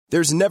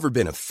There's never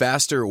been a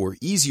faster or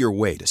easier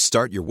way to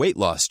start your weight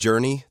loss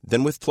journey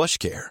than with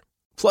PlushCare.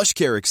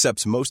 PlushCare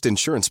accepts most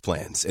insurance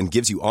plans and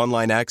gives you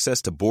online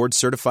access to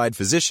board-certified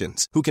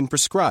physicians who can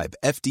prescribe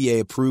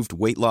FDA-approved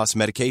weight loss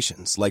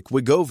medications like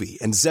Wegovy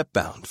and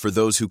Zepbound for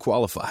those who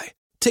qualify.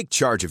 Take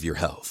charge of your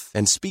health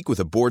and speak with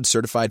a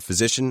board-certified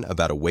physician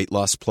about a weight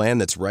loss plan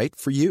that's right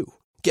for you.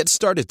 Get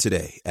started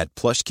today at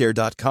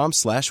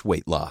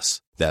plushcare.com/weight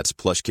loss. That's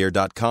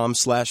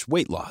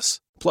plushcare.com/weight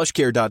loss.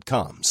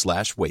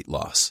 plushcare.com/weight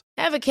loss.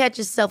 Ever catch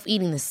yourself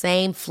eating the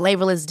same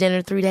flavorless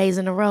dinner 3 days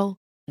in a row?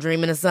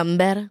 Dreaming of something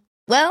better?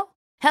 Well,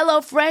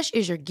 HelloFresh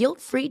is your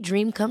guilt-free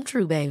dream come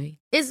true, baby.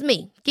 It's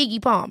me, Keke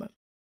Palmer.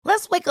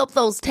 Let's wake up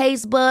those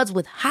taste buds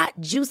with hot,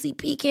 juicy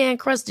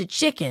pecan-crusted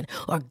chicken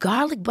or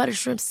garlic butter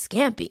shrimp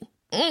scampi.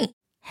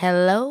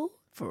 Hello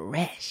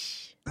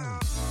Fresh.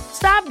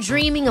 Stop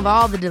dreaming of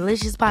all the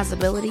delicious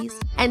possibilities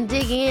and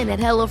dig in at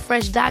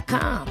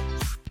HelloFresh.com.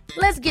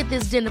 Let's get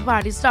this dinner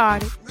party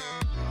started.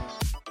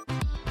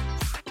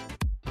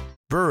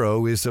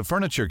 Burrow is a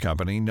furniture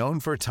company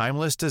known for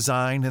timeless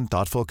design and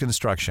thoughtful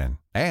construction,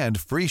 and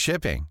free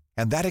shipping,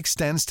 and that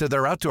extends to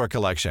their outdoor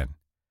collection.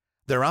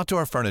 Their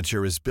outdoor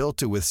furniture is built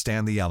to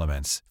withstand the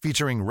elements,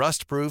 featuring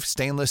rust-proof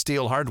stainless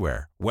steel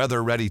hardware,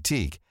 weather-ready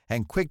teak,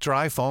 and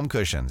quick-dry foam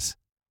cushions.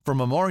 For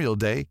Memorial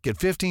Day, get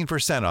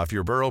 15% off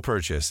your Burrow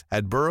purchase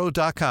at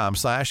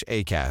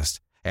burrow.com/acast,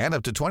 and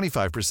up to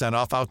 25%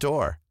 off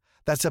outdoor.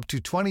 That's up to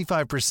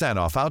 25%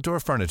 off outdoor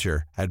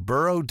furniture at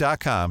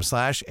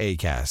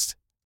burrow.com/acast.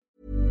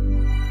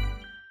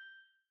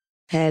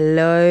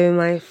 Hello,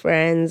 my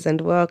friends,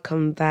 and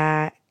welcome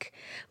back.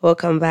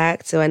 Welcome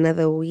back to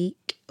another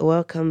week.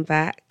 Welcome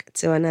back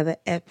to another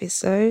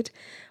episode.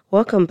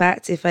 Welcome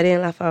back to If I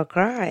Didn't Laugh, I'll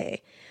Cry.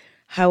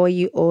 How are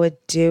you all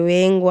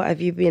doing? What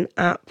have you been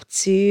up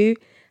to?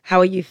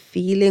 How are you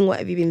feeling? What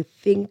have you been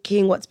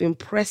thinking? What's been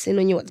pressing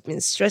on you? What's been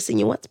stressing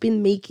you? What's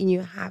been making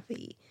you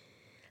happy?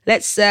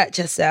 Let's search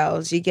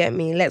ourselves, you get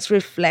me? Let's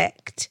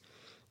reflect,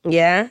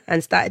 yeah?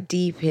 And start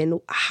deep in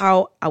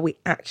how are we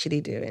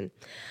actually doing?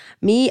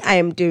 Me, I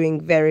am doing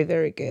very,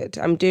 very good.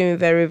 I'm doing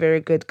very, very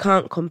good.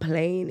 Can't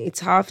complain. It's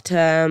half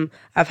term.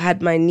 I've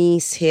had my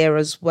niece here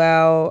as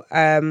well,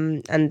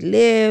 and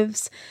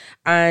lives.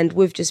 And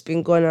we've just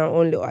been going on our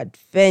own little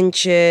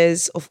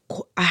adventures. Of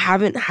course, I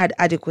haven't had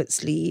adequate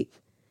sleep,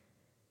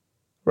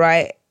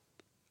 right?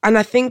 And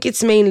I think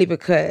it's mainly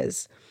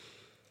because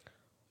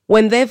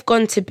when they've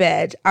gone to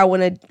bed, I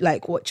want to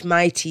watch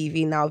my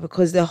TV now,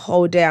 because the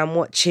whole day I'm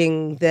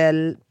watching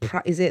the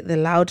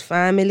Loud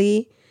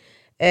Family?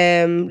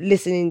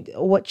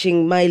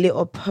 Watching My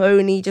Little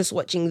Pony, just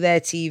watching their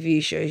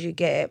TV shows, you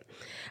get it.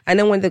 And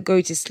then when they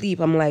go to sleep,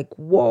 I'm like,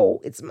 whoa,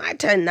 it's my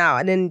turn now.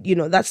 And then,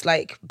 that's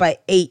by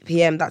 8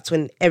 p.m., that's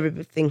when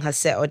everything has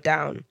settled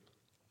down.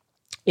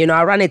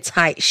 I ran a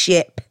tight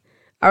ship.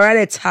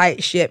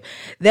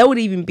 They would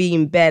even be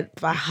in bed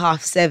by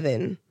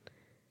 7:30,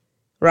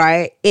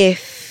 right?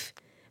 If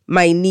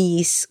my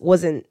niece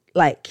wasn't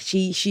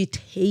she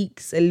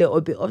takes a little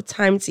bit of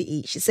time to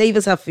eat. She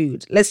savors her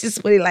food. Let's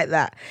just put it like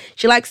that.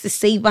 She likes to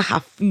savor her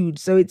food.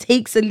 So it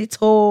takes a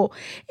little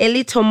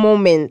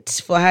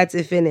moment for her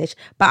to finish.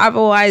 But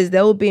otherwise,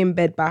 they'll be in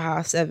bed by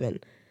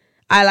 7:30.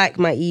 I like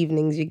my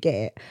evenings, you get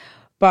it.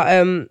 But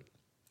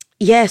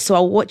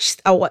so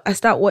I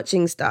start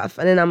watching stuff,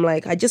 and then I'm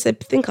like, I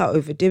think I'll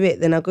overdo it.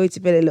 Then I'll go to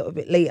bed a little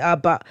bit later.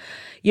 But,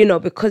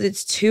 because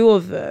it's two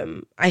of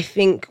them, I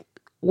think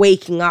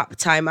waking up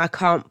time, I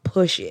can't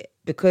push it.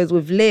 Because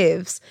with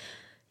Livs,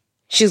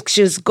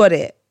 she's got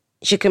it.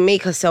 She can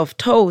make herself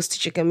toast.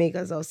 She can make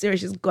herself cereal.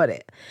 She's got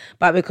it.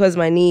 But because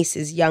my niece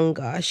is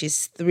younger,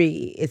 she's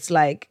 3, it's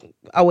like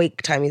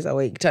awake time is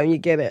awake time. You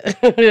get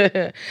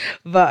it.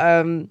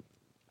 But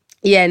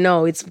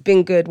it's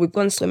been good. We've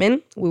gone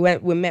swimming.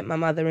 We met my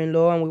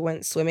mother-in-law and we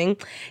went swimming.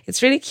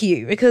 It's really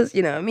cute because,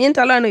 me and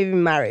Tala are not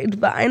even married,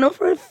 but I know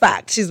for a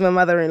fact she's my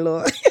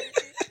mother-in-law.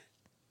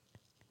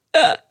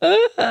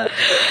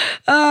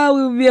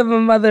 Me and my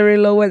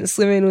mother-in-law went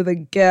swimming with the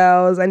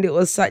girls, and it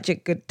was such a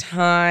good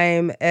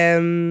time.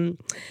 On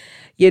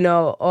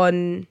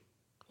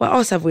what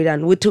else have we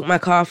done? We took my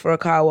car for a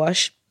car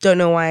wash. Don't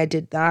know why I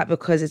did that,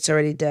 because it's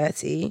already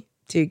dirty.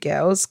 2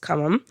 girls,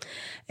 come on.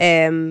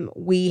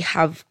 We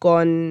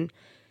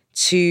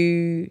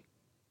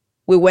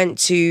went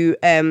to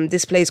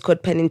this place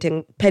called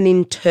Pennington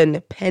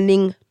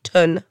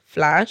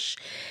Flash,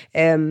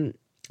 and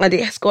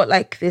it has got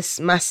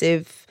this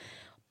massive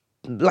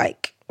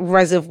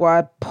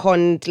reservoir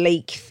pond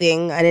lake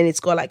thing, and then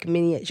it's got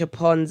miniature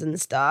ponds and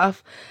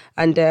stuff.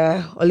 And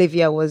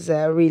Olivia was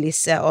really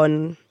set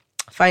on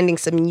finding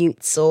some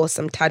newts or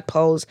some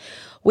tadpoles.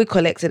 We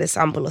collected a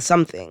sample of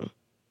something.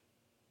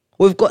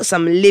 We've got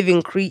some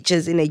living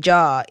creatures in a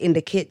jar in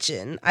the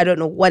kitchen. I don't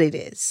know what it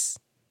is.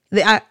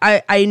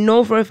 I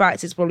know for a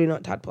fact it's probably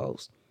not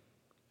tadpoles.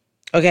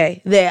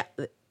 Okay,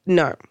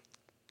 no.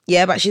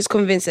 Yeah, but she's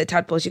convinced they're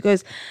tadpoles. She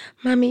goes,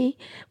 Mommy,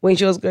 when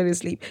she was going to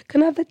sleep,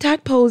 can I have the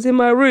tadpoles in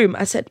my room?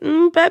 I said,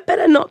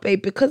 better not,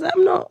 babe, because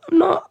I'm not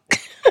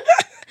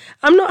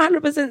I'm not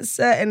 100%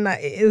 certain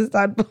that it is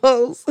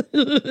tadpoles.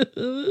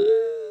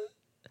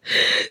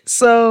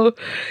 So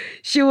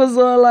she was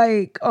all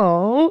like,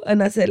 oh,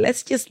 and I said,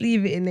 let's just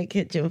leave it in the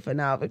kitchen for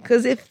now,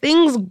 because if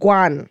things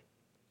gone,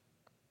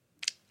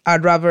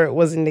 I'd rather it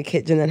was in the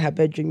kitchen than her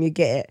bedroom, you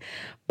get it.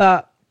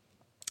 But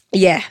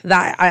yeah,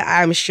 that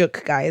I'm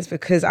shook, guys,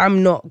 because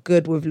I'm not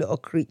good with little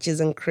creatures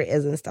and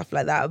critters and stuff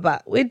like that.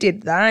 But we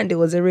did that, and it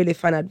was a really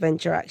fun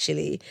adventure,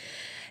 actually.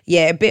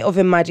 Yeah, a bit of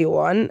a muddy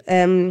one.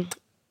 And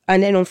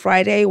then on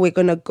Friday, we're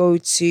gonna go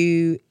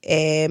to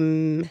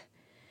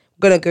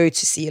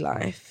Sea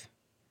Life.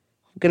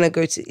 We're gonna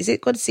go to, is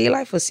it called Sea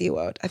Life or Sea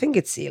World? I think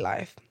it's Sea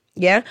Life.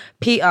 Yeah,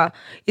 Peter.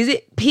 Is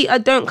it Peter?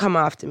 Don't come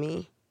after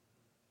me.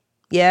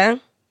 Yeah,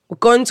 we're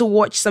going to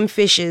watch some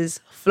fishes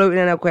float in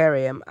an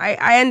aquarium.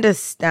 I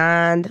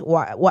understand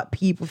what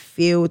people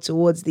feel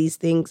towards these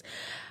things,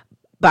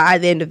 but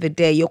at the end of the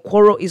day, your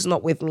quarrel is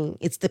not with me.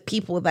 It's the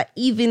people that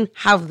even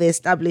have the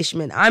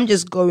establishment. I'm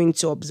just going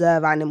to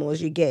observe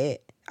animals. You get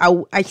it?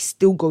 I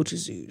still go to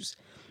zoos.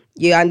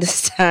 You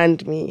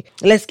understand me?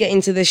 Let's get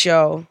into the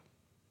show.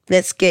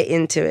 Let's get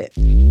into it.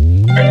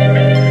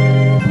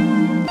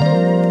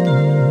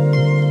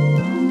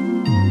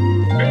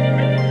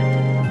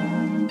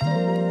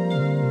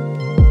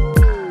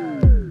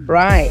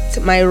 Right,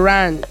 my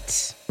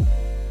rant.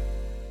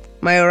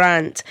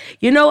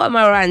 You know what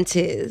my rant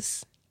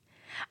is?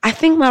 I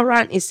think my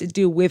rant is to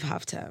do with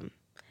half term.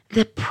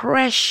 The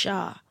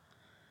pressure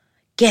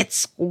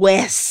gets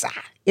worse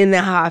in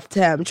the half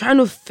term, trying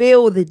to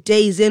fill the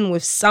days in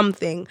with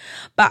something.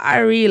 But I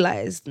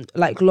realized,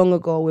 like long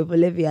ago with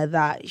Olivia,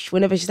 that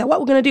whenever she said,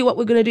 what we're going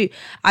to do,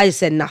 I just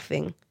said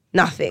nothing.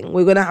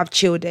 We're going to have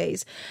chill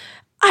days.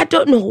 I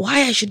don't know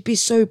why I should be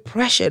so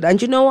pressured.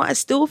 And you know what? I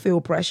still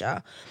feel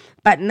pressure.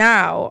 But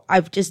now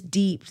I've just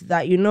deeped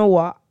that, you know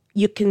what?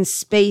 You can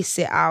space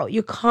it out.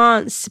 You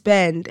can't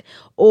spend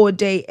all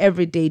day,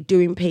 every day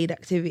doing paid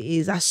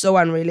activities. That's so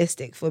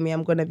unrealistic for me,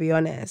 I'm going to be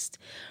honest,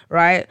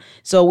 right?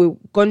 So we've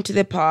gone to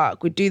the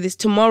park. We do this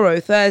tomorrow,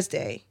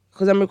 Thursday,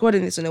 because I'm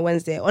recording this on a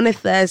Wednesday. On a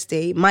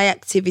Thursday, my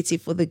activity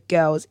for the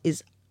girls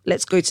is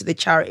let's go to the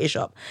charity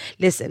shop.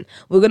 Listen,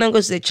 we're going to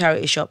go to the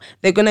charity shop.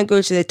 They're going to go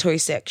to the toy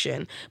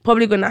section.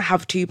 Probably going to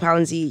have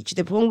 £2 each.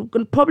 They're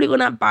probably going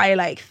to buy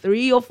like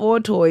 3 or 4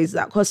 toys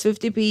that cost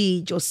 50p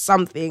each or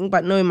something.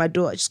 But knowing my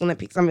daughter, she's going to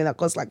pick something that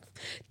costs like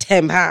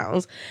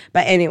 £10.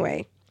 But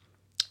anyway,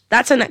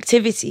 that's an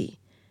activity,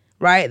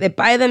 right? They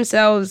buy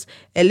themselves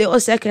a little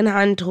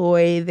secondhand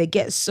toy. They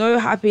get so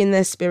happy in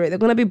their spirit. They're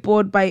going to be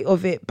bored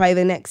of it by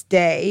the next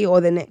day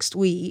or the next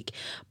week.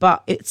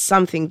 But it's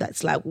something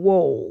that's like,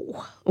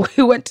 whoa,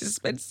 we went to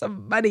spend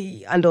some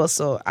money. And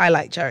also, I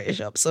like charity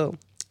shops, so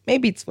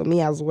maybe it's for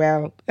me as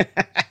well.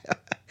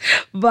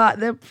 But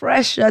the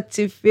pressure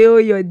to fill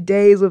your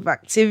days with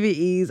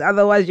activities,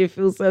 otherwise you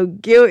feel so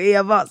guilty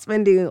about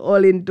spending it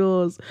all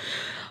indoors.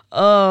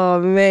 Oh,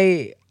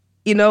 mate.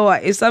 You know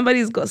what? If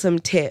somebody's got some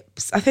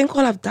tips, I think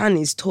all I've done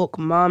is talk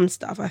mom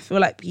stuff. I feel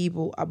like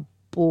people are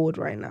bored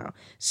right now,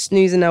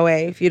 snoozing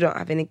away if you don't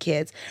have any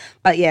kids.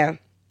 But yeah,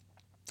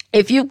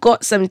 if you've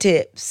got some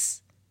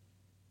tips,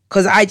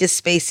 because I just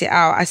space it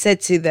out. I said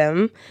to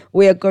them,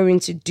 we are going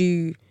to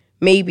do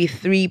maybe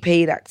 3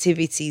 paid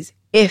activities,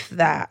 if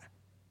that,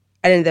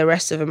 and then the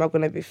rest of them are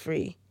going to be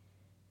free.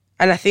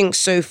 And I think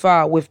so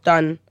far we've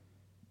done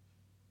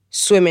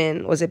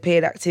swimming was a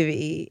paid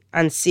activity,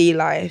 and Sea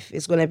Life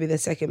is going to be the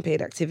second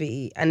paid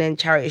activity, and then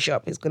charity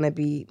shop is going to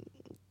be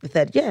the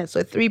third. Yeah,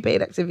 so 3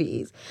 paid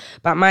activities.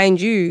 But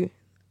mind you,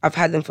 I've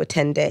had them for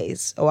 10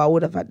 days, or I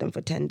would have had them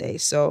for 10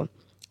 days. So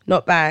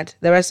not bad.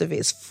 The rest of it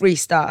is free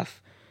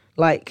stuff,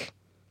 like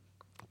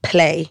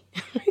play.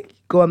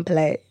 Go and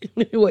play.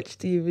 Watch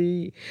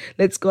TV.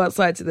 Let's go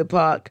outside to the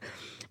park.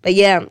 But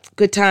yeah,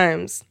 good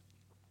times.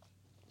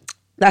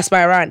 That's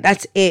my rant.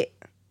 That's it.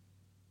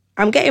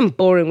 I'm getting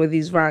boring with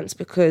these rants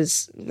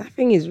because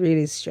nothing is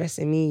really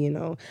stressing me, you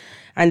know.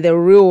 And the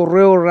real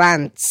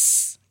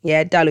rants,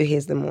 yeah, Dalu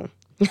hears them all.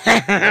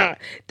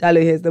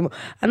 Dalu hears them all.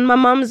 And my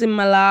mum's in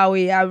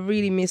Malawi. I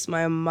really miss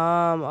my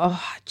mum.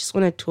 Oh, I just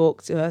want to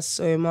talk to her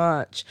so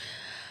much.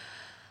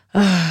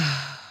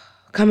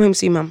 Come home,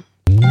 see mum.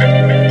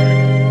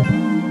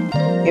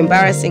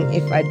 Embarrassing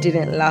if I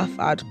didn't laugh,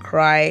 I'd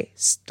cry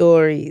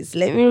stories.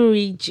 Let me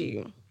read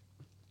you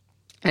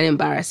an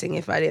embarrassing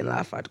if I didn't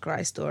laugh, I'd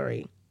cry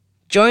story.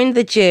 Joined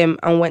the gym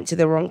and went to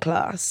the wrong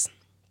class.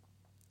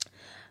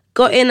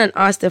 Got in and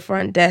asked the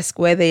front desk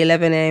where the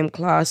 11 a.m.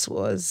 class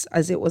was,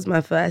 as it was my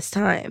first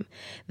time.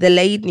 The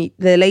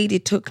lady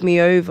took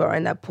me over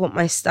and I put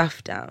my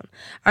stuff down.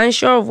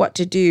 Unsure of what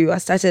to do, I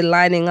started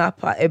lining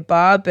up at a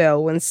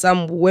barbell when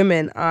some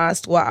women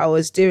asked what I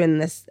was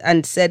doing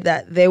and said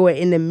that they were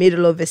in the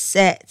middle of a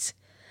set.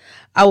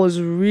 I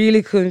was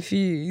really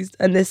confused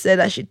and they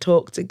said I should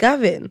talk to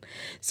Gavin.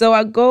 So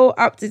I go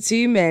up to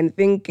 2 men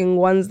thinking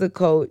one's the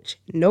coach.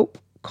 Nope.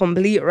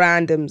 Complete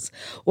randoms.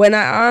 When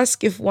I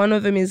ask if one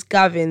of them is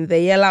Gavin,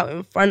 they yell out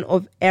in front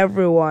of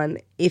everyone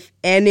if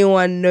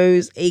anyone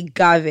knows a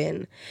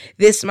Gavin.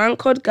 This man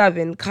called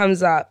Gavin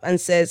comes up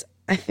and says,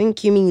 I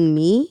think you mean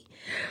me?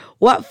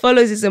 What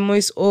follows is the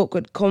most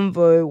awkward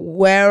convo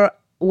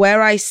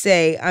where I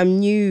say I'm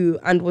new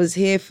and was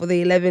here for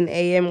the 11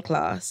 a.m.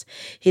 class.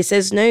 He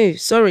says, no,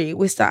 sorry,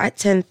 we start at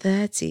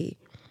 10:30.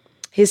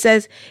 He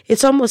says,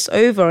 it's almost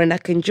over and I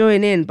can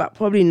join in, but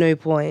probably no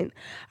point.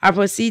 I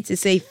proceed to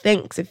say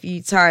thanks a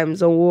few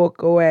times and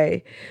walk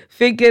away.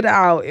 Figured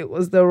out it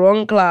was the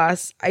wrong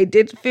class. I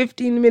did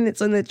 15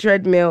 minutes on the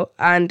treadmill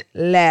and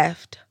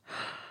left.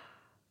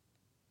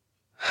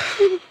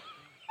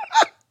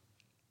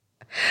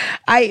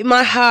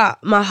 My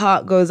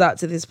heart goes out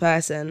to this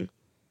person.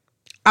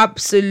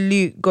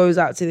 Absolute goes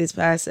out to this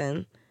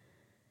person.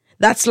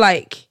 That's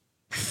like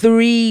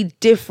 3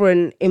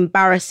 different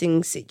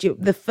embarrassing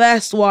situations. The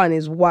first one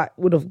is what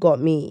would have got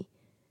me.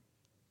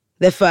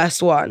 The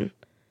first one.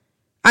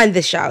 And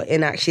the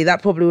shouting, actually.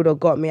 That probably would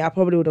have got me. I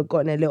probably would have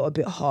gotten a little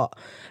bit hot.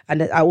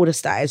 And I would have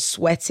started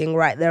sweating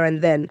right there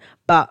and then.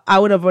 But I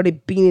would have already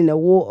been in a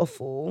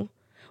waterfall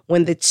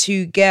when the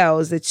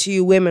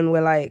 2 women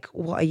were like,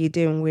 what are you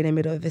doing? We're in the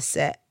middle of a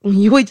set.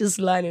 You were just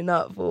lining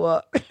up for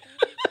what?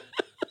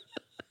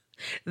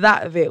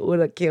 That of it would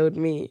have killed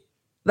me.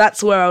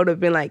 That's where I would have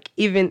been like,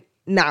 even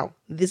now,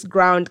 this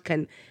ground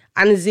can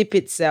unzip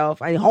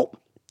itself and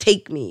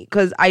take me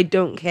because I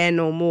don't care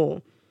no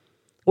more.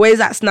 Where's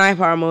that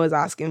sniper I'm always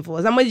asking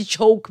for? Somebody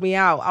choke me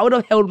out. I would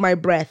have held my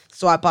breath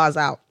so I pass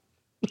out.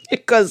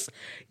 Because,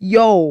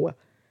 yo.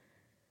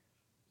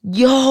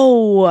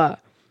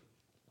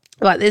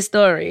 But this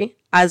story,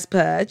 as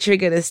per,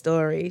 triggered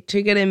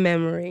a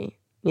memory.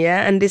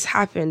 Yeah, and this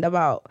happened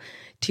about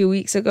 2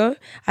 weeks ago.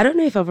 I don't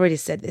know if I've already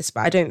said this,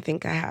 but I don't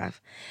think I have.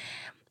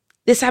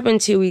 This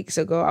happened 2 weeks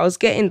ago. I was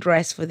getting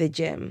dressed for the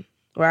gym,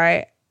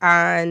 right?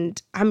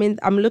 And I'm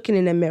looking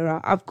in the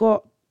mirror. I've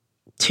got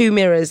 2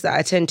 mirrors that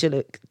I tend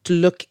to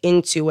look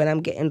into when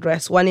I'm getting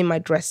dressed. One in my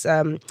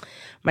dressing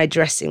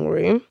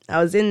room.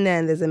 I was in there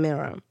and there's a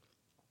mirror.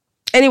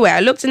 Anyway, I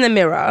looked in the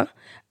mirror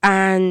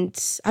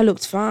and I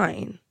looked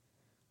fine,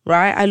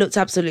 right? I looked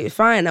absolutely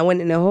fine. I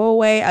went in the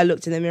hallway. I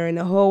looked in the mirror in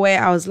the hallway.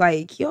 I was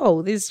like,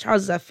 yo, these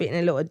trousers are fitting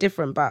a little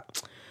different,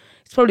 but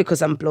it's probably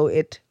because I'm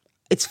bloated.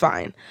 It's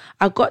fine.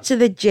 I got to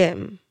the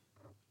gym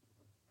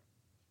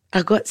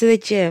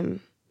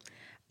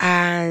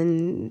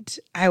and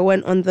I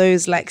went on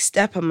those like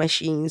stepper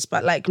machines,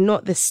 but like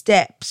not the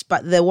steps,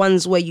 but the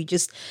ones where you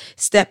just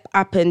step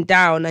up and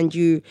down and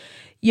you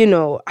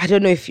know, I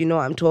don't know if you know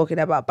what I'm talking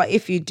about, but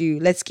if you do,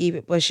 let's keep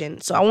it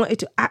pushing. So I wanted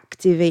to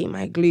activate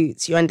my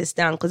glutes, you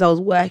understand? Because I was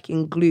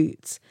working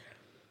glutes,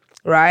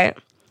 right?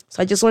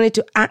 So I just wanted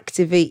to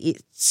activate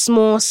it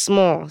small.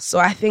 So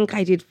I think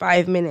I did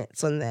 5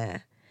 minutes on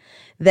there.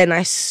 Then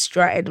I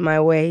strutted my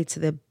way to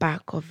the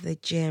back of the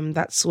gym.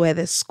 That's where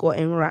the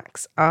squatting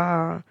racks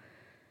are.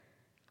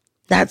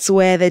 That's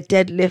where the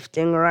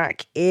deadlifting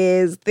rack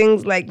is.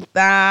 Things like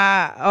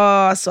that.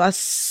 Oh, so I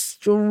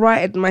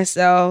strutted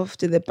myself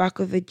to the back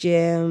of the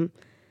gym.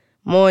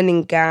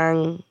 Morning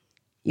gang.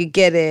 You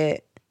get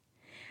it.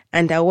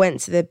 And I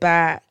went to the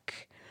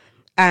back.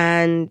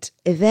 And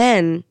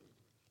then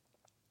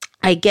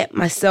I get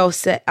myself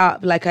set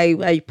up, like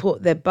I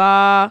put the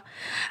bar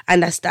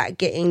and I start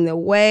getting the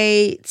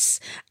weights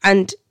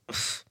and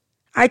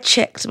I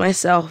checked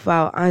myself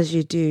out as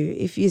you do.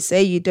 If you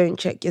say you don't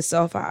check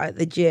yourself out at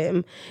the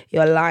gym,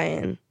 you're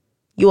lying.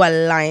 You are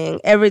lying.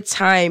 Every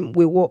time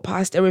we walk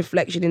past a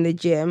reflection in the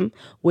gym,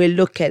 we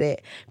look at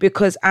it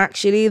because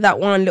actually that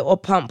one little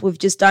pump we've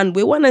just done,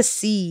 we want to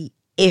see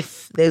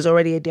if there's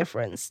already a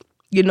difference.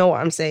 You know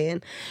what I'm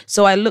saying?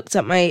 So I looked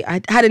at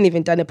I hadn't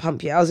even done a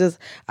pump yet.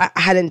 I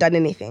hadn't done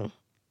anything.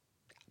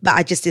 But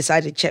I just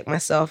decided to check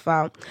myself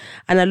out.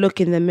 And I look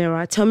in the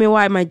mirror. Tell me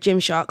why my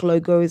Gymshark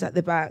logo is at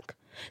the back.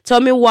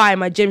 Tell me why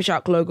my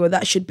Gymshark logo,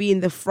 that should be in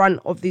the front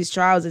of these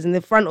trousers, in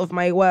the front of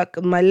my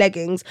my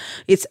leggings,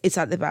 it's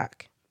at the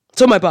back.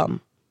 To my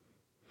bum.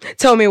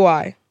 Tell me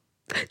why.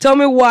 Tell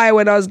me why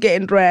when I was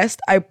getting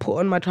dressed, I put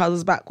on my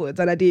trousers backwards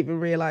and I didn't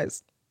even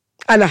realise.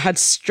 And I had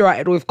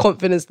strutted with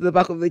confidence to the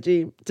back of the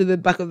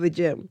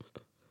gym.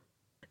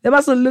 They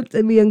must have looked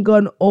at me and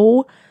gone,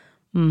 oh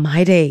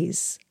my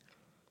days.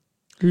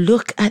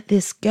 Look at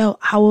this girl.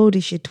 How old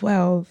is she?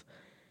 12.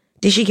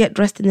 Did she get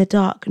dressed in the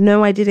dark?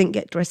 No, I didn't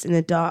get dressed in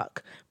the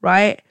dark,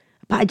 right?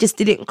 But I just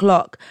didn't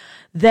clock.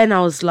 Then I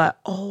was like,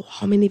 oh,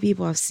 how many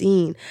people I've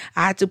seen?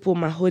 I had to pull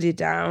my hoodie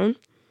down.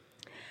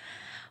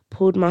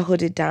 Pulled my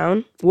hoodie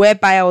down,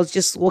 whereby I was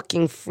just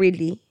walking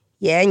freely.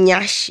 Yeah,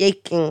 and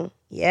shaking.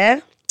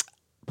 Yeah.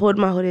 Pulled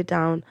my hoodie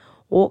down,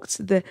 walked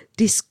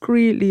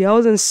discreetly. I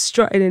wasn't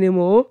strutting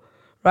anymore,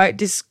 right?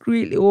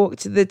 Discreetly walked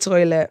to the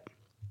toilet.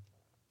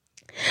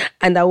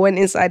 And I went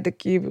inside the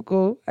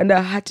cubicle and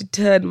I had to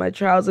turn my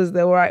trousers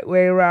the right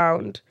way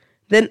around.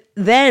 Then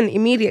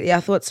immediately I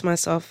thought to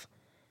myself,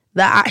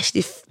 that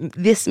actually,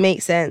 this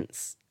makes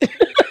sense.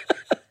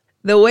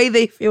 The way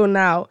they feel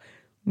now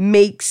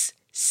makes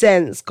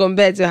sense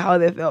compared to how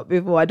they felt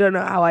before. I don't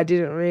know how I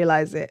didn't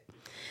realize it.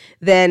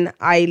 Then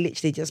I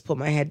literally just put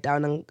my head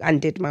down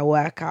and did my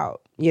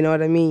workout. You know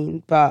what I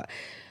mean? But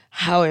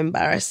how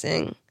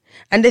embarrassing.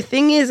 And the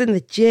thing is in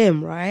the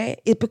gym, right?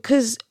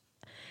 Because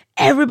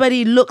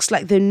everybody looks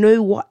like they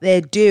know what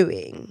they're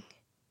doing.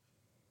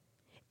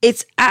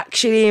 It's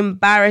actually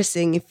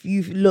embarrassing if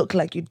you look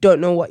like you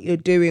don't know what you're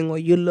doing or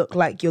you look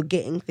like you're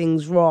getting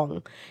things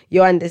wrong.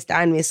 You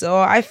understand me? So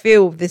I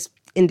feel this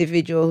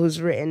individual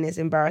who's written this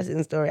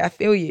embarrassing story. I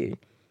feel you.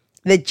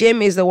 The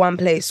gym is the one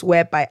place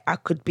whereby I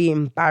could be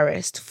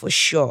embarrassed for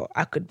sure.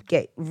 I could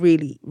get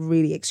really,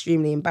 really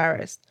extremely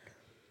embarrassed.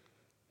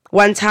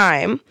 One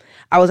time,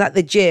 I was at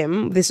the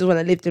gym. This is when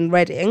I lived in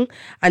Reading,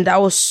 and I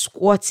was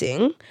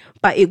squatting,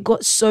 but it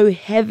got so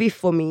heavy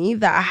for me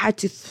that I had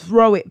to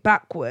throw it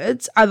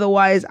backwards.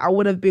 Otherwise, I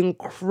would have been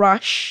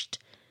crushed.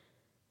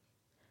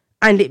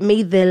 And it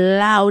made the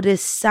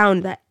loudest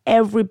sound that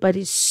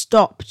everybody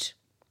stopped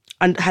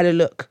and had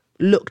a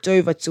looked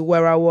over to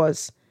where I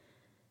was.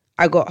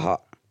 I got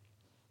hot.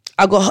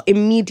 I got hot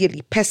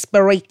immediately,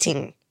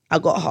 perspirating. I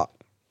got hot.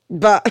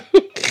 But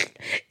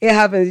it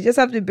happens. You just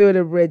have to build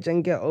a bridge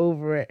and get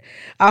over it.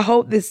 I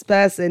hope this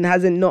person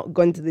hasn't not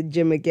gone to the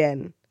gym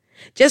again.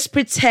 Just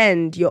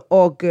pretend you're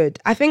all good.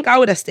 I think I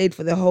would have stayed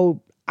for the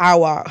whole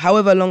hour,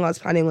 however long I was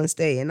planning on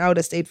staying. I would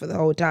have stayed for the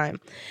whole time.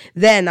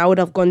 Then I would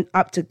have gone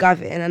up to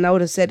Gavin and I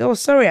would have said, oh,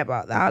 sorry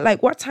about that.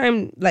 Like, what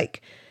time,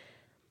 like,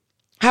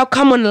 how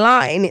come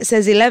online it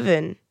says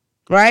 11,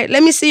 right?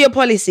 Let me see your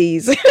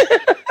policies.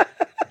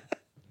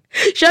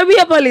 Show me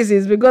your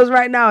policies, because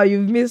right now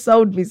you've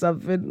missold me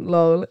something,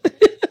 lol.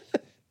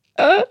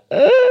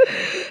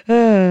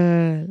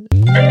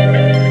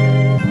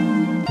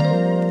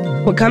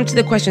 We'll come to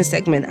the question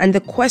segment, and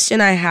the question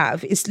I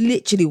have is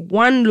literally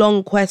one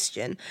long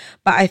question,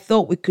 but I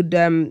thought we could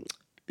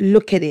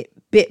look at it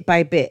bit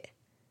by bit,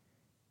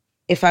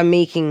 if I'm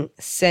making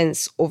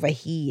sense over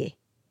here.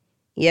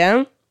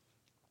 Yeah?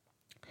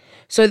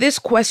 So this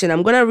question,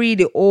 I'm going to read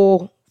it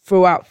all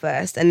throughout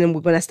first, and then we're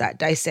going to start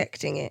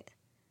dissecting it.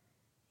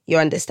 You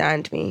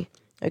understand me?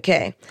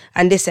 Okay.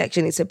 And this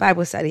section, it's a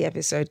Bible study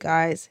episode,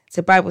 guys. It's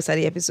a Bible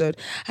study episode.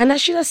 And I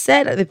should have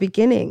said at the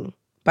beginning,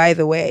 by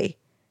the way,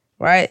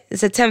 right?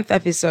 It's the 10th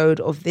episode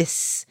of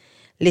this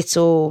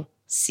little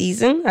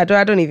season. I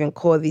don't even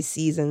call these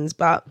seasons,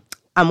 but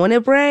I'm on a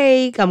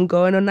break. I'm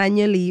going on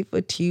annual leave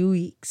for 2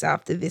 weeks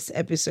after this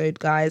episode,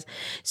 guys.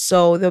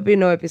 So there'll be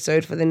no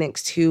episode for the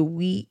next 2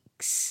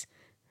 weeks.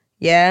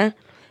 Yeah?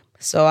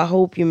 So I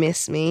hope you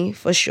miss me,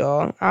 for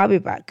sure. I'll be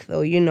back,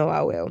 though. You know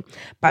I will.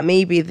 But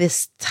maybe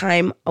this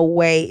time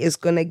away is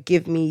going to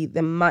give me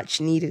the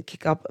much-needed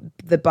kick up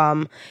the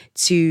bum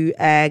to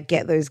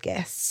get those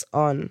guests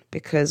on.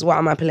 Because what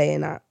am I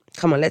playing at?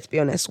 Come on, let's be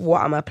honest.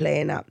 What am I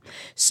playing at?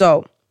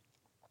 So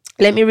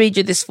let me read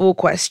you this full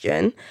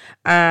question.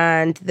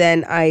 And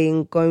then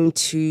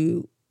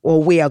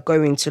we are going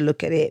to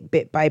look at it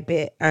bit by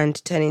bit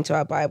and turn into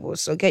our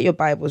Bibles. So get your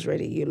Bibles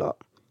ready, you lot.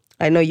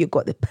 I know you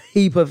got the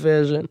paper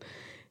version.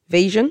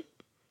 English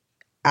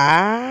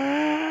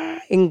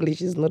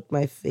is not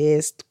my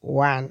first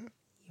one.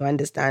 You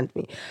understand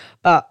me?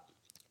 But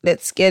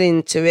let's get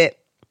into it.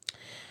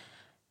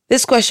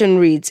 This question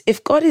reads,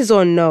 if God is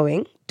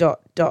all-knowing, ...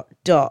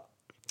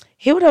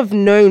 he would have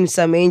known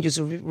some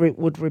angels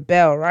would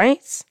rebel,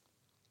 right?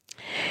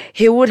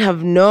 He would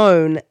have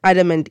known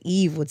Adam and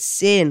Eve would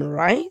sin,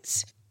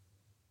 right?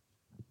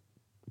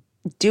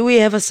 Do we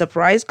ever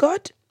surprise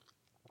God?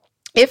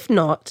 If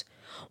not,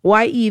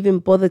 why even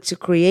bother to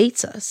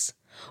create us?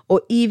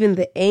 Or even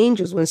the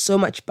angels when so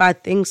much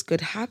bad things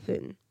could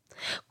happen?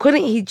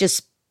 Couldn't he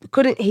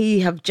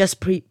have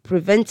just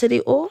prevented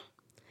it all?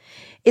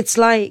 It's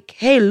like,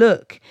 hey,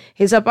 look,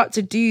 he's about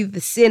to do the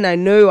sin I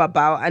know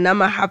about and I'm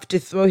going to have to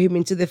throw him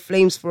into the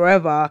flames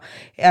forever.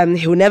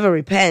 He'll never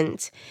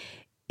repent.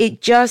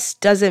 It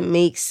just doesn't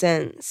make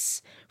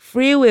sense.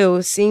 Free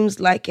will seems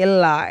like a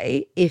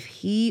lie if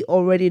he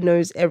already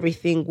knows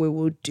everything we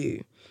will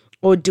do.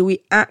 Or do we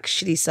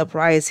actually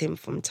surprise him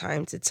from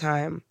time to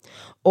time?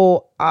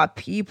 Or are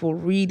people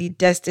really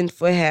destined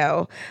for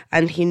hell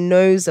and he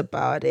knows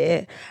about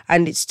it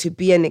and it's to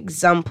be an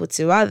example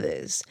to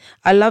others?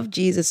 I love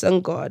Jesus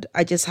and God.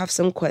 I just have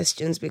some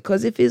questions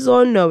because if he's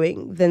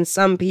all-knowing, then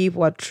some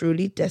people are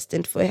truly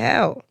destined for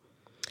hell.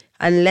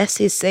 Unless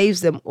he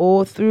saves them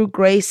all through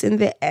grace in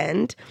the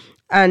end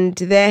and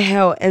their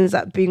hell ends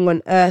up being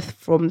on earth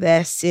from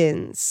their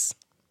sins.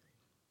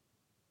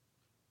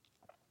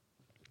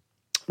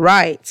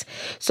 Right.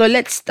 So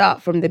let's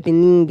start from the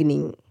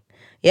beginning.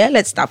 Yeah,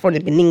 let's start from the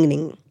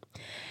beginning.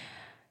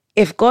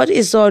 If God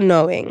is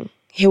all-knowing,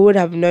 he would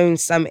have known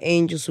some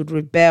angels would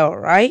rebel,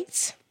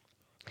 right?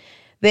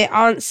 The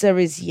answer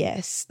is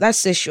yes.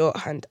 That's the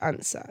shorthand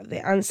answer.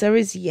 The answer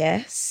is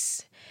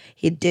yes.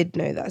 He did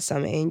know that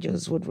some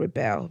angels would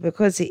rebel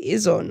because he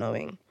is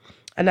all-knowing.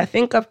 And I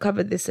think I've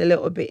covered this a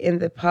little bit in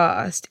the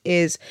past,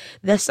 is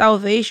the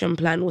salvation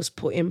plan was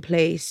put in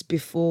place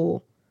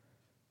before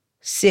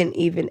sin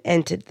even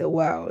entered the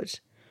world,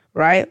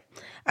 right?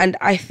 And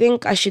I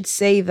think I should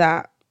say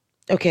that,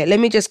 okay, let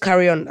me just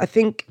carry on. I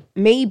think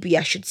maybe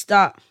I should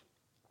start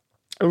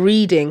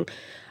reading.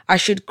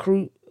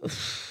 I'm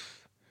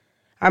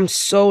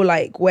so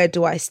like, where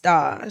do I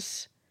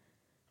start?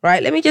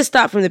 right? Let me just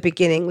start from the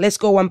beginning. Let's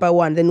go one by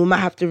one. Then we might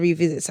have to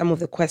revisit some of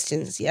the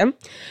questions, yeah?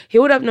 He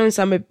would have known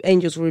some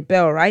angels would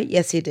rebel, right?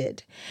 Yes, he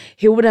did.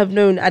 He would have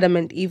known Adam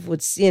and Eve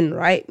would sin,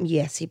 right?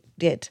 Yes, he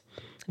did.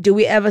 Do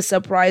we ever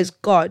surprise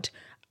God?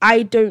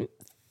 I don't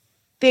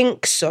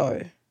think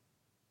so,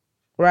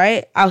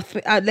 right? I'm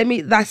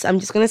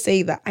just going to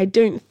say that. I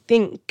don't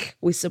think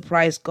we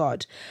surprise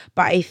God,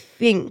 but I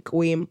think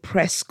we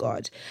impress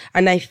God.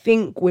 And I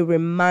think we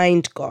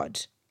remind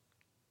God,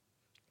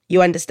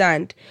 you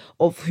understand,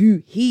 of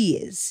who he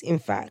is, in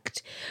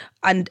fact.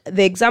 And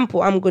the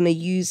example I'm going to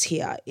use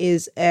here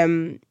is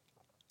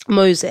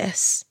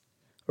Moses,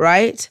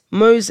 right?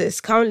 Moses,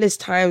 countless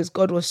times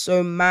God was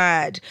so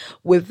mad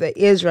with the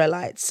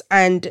Israelites.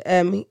 And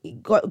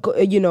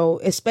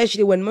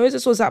especially when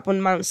Moses was up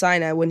on Mount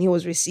Sinai, when he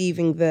was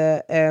receiving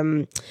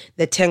the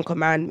 10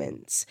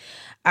 Commandments,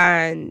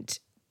 and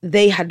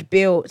they had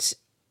built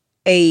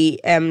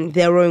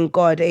their own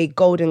god, a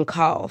golden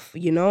calf,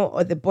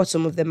 at the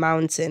bottom of the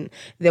mountain.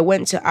 They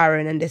went to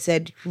Aaron and they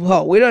said,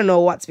 well, we don't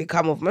know what's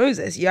become of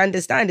Moses. You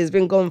understand? He's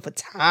been gone for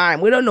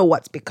time. We don't know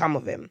what's become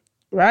of him,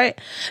 right?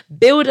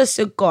 Build us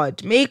a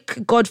god,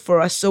 make God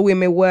for us so we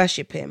may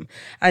worship him.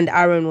 And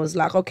Aaron was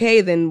like,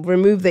 okay, then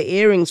remove the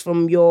earrings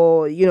from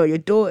your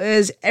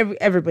daughters,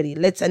 everybody.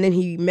 And then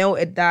he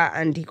melted that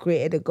and he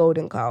created a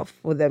golden calf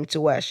for them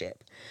to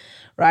worship,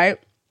 right?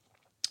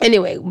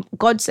 Anyway,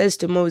 God says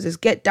to Moses,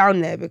 get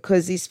down there,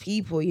 because these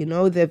people,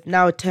 they've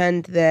now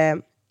turned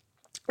they've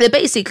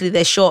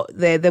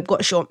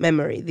got short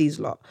memory, these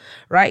lot,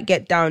 right?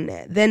 Get down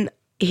there. Then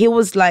he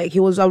was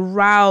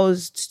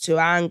aroused to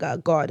anger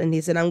at God, and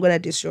he said, I'm going to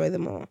destroy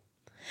them all.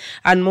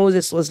 And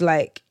Moses was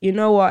like, you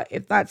know what?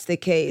 If that's the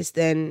case,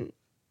 then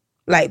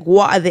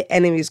what are the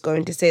enemies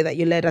going to say, that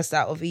you led us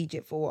out of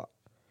Egypt for what?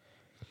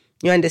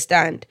 You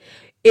understand?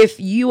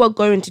 If you are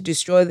going to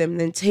destroy them,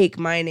 then take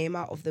my name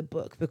out of the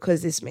book,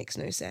 because this makes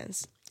no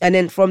sense. And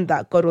then from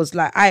that, God was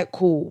like, all right,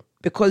 cool.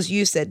 Because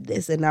you said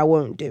this, and I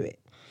won't do it.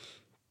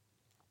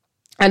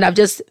 And I've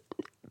just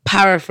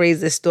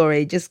paraphrased the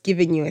story, just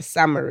giving you a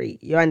summary.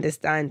 You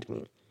understand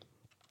me?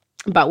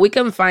 But we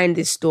can find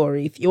this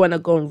story. If you want to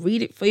go and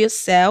read it for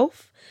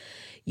yourself,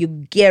 you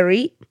get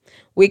it.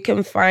 We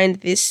can find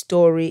this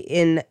story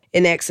in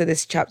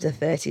Exodus chapter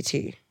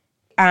 32.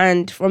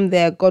 And from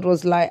there, God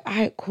was like, all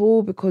right,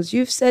 cool, because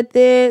you've said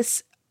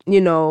this,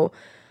 go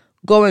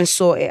and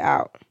sort it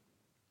out.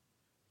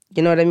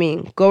 You know what I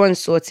mean? Go and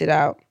sort it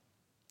out.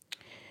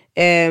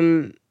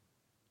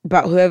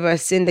 But whoever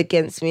sinned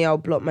against me, I'll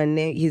blot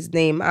his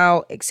name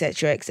out,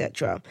 etc.,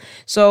 etc.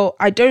 So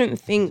I don't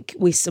think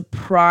we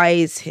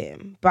surprise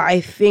him, but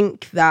I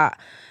think that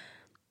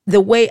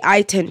the way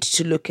I tend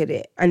to look at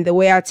it and the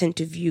way I tend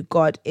to view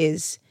God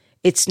is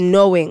it's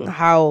knowing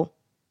how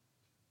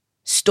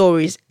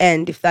stories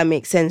end, if that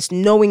makes sense,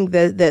 knowing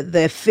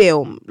the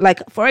film.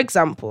 Like, for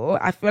example,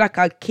 I feel like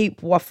I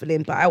keep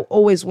waffling, but I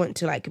always want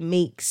to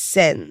make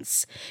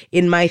sense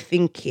in my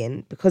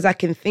thinking, because I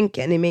can think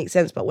it and it makes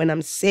sense, but when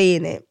I'm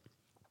saying it,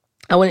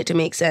 I want it to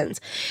make sense.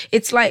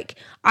 It's like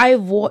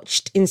I've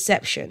watched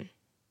Inception,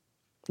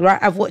 right?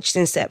 I've watched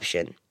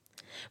Inception,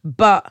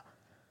 but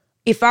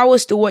if I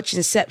was to watch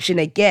Inception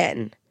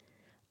again,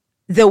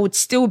 there would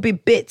still be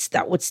bits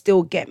that would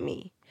still get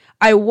me.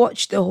 I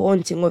watched The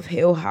Haunting of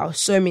Hill House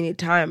so many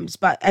times,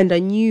 and I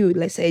knew,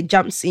 let's say, a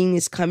jump scene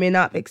is coming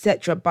up,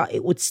 etc., but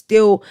it would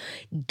still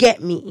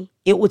get me.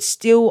 It would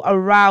still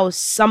arouse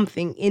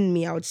something in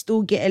me. I would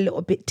still get a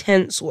little bit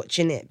tense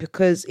watching it,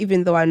 because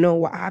even though I know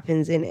what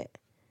happens in it,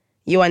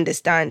 you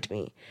understand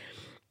me?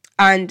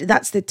 And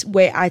that's the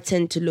way I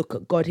tend to look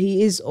at God.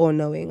 He is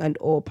all-knowing and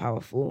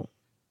all-powerful,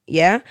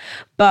 yeah?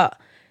 But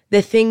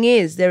the thing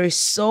is, there is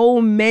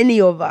so many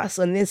of us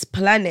on this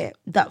planet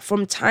that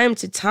from time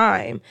to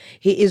time,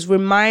 he is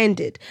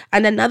reminded.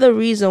 And another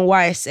reason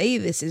why I say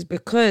this is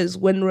because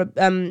when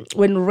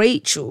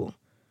Rachel,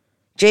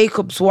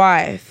 Jacob's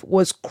wife,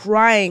 was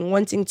crying,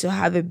 wanting to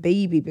have a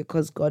baby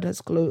because God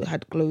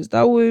had closed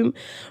her womb,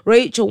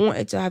 Rachel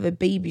wanted to have a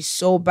baby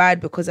so bad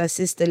because her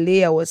sister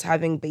Leah was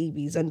having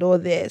babies and all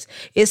this.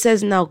 It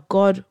says now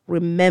God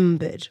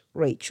remembered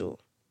Rachel.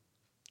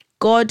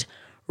 God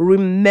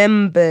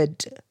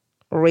remembered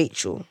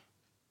Rachel.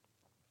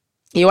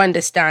 You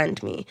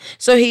understand me?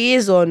 So he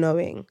is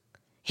all-knowing.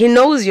 He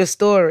knows your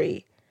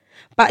story,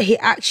 but he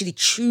actually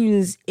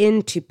tunes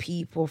into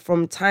people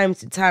from time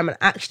to time and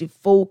actually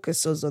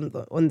focuses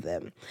on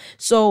them.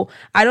 So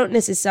I don't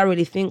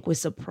necessarily think we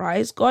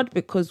surprise God,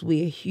 because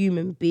we're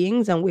human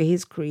beings and we're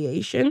his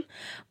creation.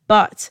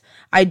 But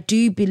I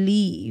do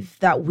believe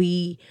that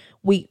we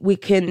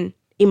can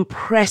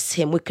impress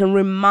him. We can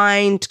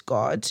remind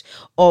God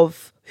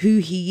of who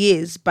he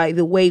is by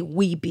the way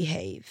we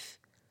behave.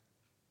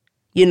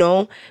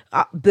 The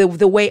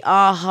way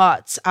our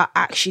hearts are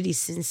actually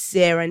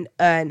sincere and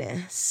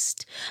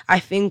earnest. I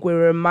think we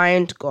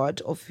remind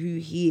God of who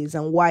he is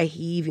and why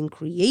he even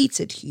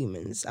created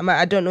humans.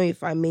 I don't know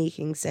if I'm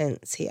making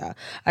sense here,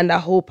 and I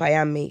hope I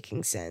am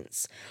making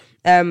sense.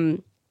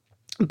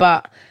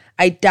 But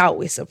I doubt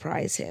we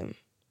surprise him.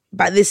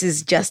 But this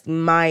is just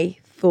my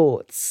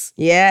thoughts.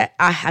 Yeah,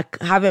 I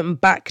haven't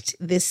backed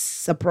this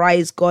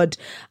surprise God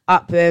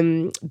up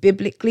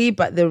biblically,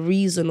 but the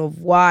reason of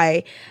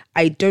why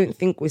I don't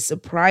think we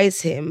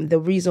surprise him, the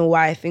reason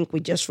why I think we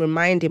just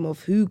remind him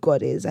of who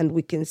God is, and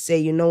we can say,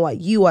 you know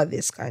what, you are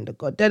this kind of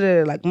God,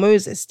 like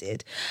Moses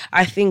did.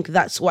 I think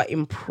that's what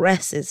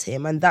impresses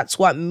him, and that's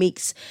what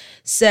makes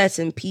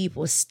certain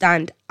people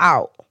stand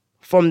out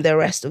from the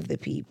rest of the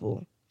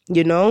people.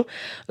 You know,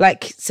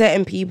 like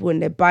certain people in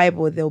the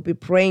Bible, they'll be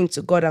praying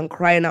to God and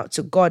crying out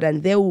to God,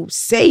 and they will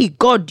say,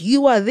 God,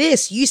 you are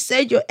this. You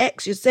said you're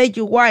X, you said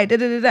you're Y, da,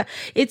 da, da, da.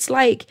 It's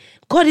like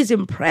God is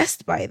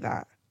impressed by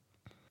that.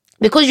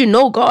 Because you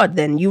know God,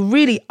 then you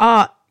really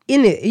are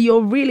in it. You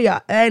really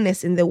are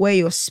earnest in the way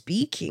you're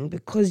speaking,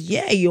 because,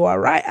 yeah, you are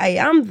right. I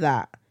am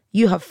that.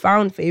 You have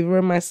found favor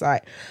in my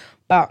sight.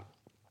 But,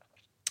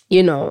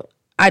 you know,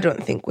 I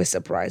don't think we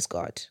surprise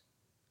God.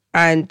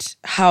 And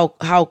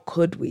how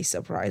could we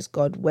surprise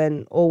God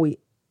when all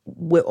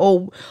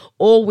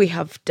we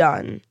have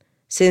done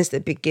since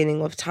the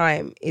beginning of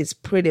time is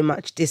pretty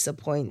much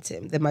disappoint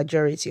him, the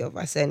majority of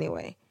us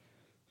anyway,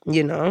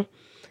 you know?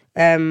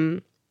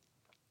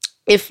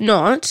 If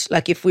not,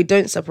 like if we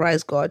don't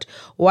surprise God,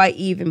 why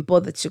even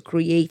bother to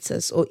create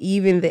us or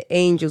even the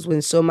angels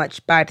when so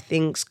much bad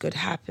things could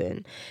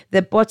happen?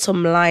 The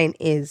bottom line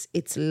is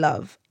it's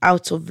love,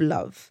 out of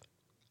love.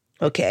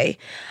 Okay,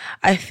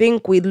 I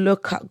think we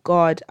look at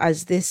God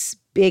as this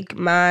big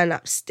man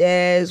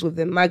upstairs with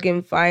the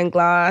magnifying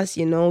glass,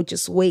 you know,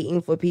 just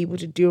waiting for people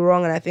to do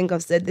wrong. And I think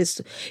I've said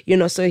this, you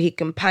know, so he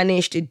can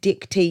punish, to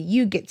dictate,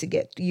 you get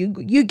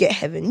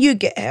heaven, you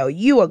get hell,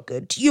 you are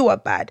good, you are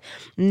bad.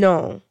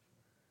 No,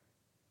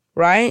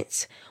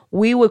 right?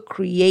 We were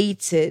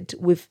created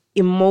with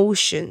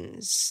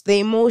emotions,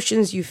 the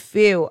emotions you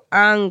feel,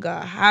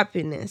 anger,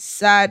 happiness,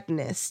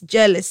 sadness,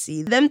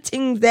 jealousy, them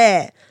things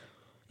there.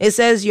 It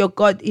says your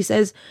God, it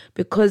says,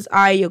 because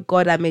I, your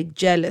God, I'm a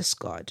jealous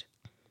God.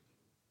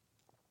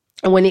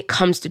 And when it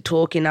comes to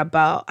talking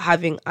about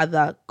having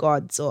other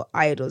gods or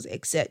idols,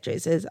 etc.,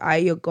 it says, I,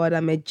 your God,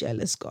 I'm a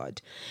jealous God,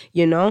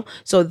 you know?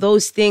 So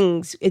those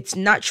things, it's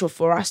natural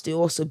for us to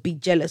also be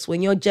jealous.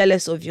 When you're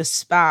jealous of your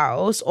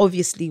spouse,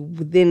 obviously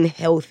within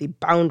healthy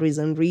boundaries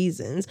and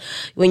reasons,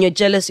 when you're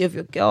jealous of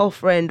your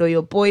girlfriend or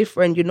your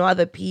boyfriend, you know,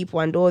 other people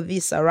and all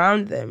this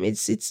around them,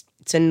 it's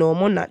a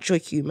normal, natural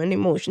human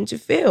emotion to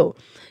feel.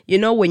 You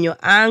know, when you're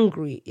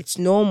angry, it's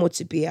normal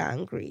to be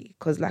angry.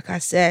 Because like I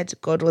said,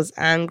 God was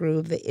angry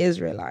with the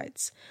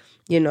Israelites,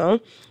 you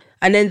know.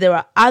 And then there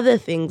are other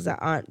things that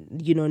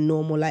aren't, you know,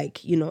 normal,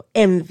 like, you know,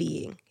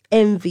 envying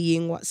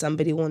what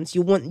somebody wants.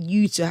 You want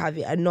you to have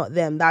it and not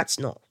them. That's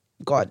not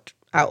God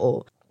at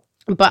all.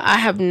 But I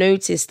have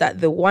noticed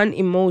that the one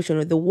emotion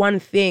or the one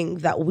thing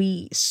that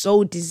we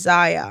so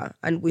desire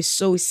and we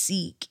so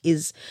seek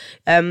is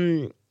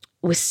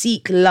we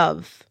seek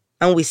love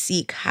and we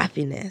seek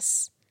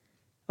happiness.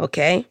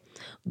 Okay?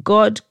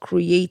 God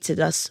created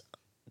us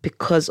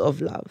because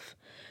of love.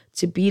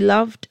 To be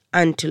loved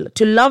and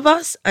to love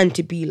us and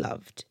to be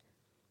loved.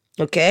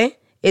 Okay?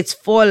 It's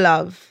for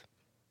love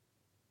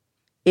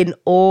in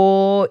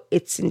all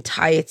its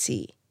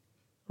entirety.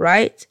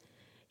 Right?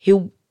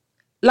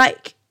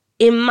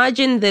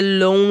 Imagine the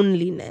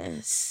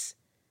loneliness.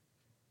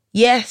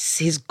 Yes,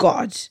 he's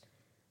God.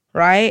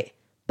 Right?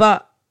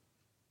 But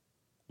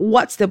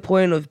what's the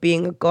point of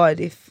being a God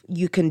if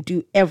you can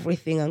do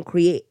everything and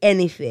create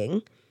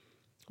anything,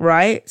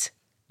 right?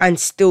 And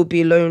still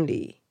be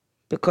lonely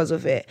because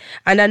of it.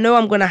 And I know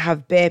I'm going to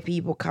have bare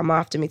people come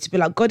after me to be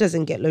like, God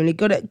doesn't get lonely.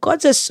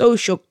 God's a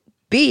social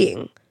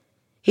being.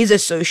 He's a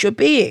social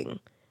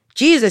being.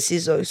 Jesus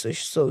is also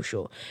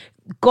social.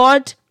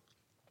 God,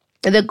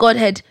 the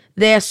Godhead,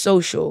 they're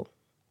social.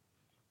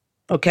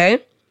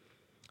 Okay?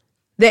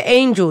 The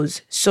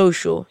angels,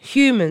 social.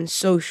 Humans,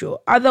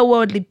 social.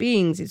 Otherworldly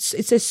beings,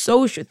 it's a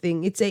social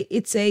thing. It's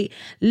a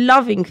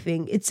loving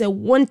thing. It's a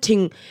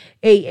wanting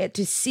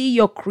to see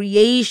your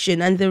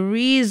creation. And the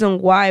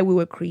reason why we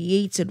were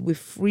created with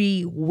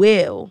free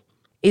will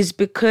is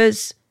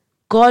because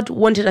God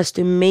wanted us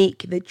to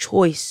make the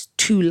choice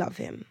to love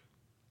him.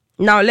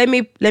 Now, let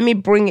me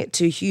bring it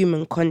to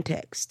human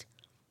context.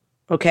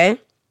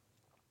 Okay?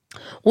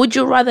 Would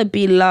you rather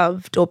be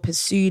loved or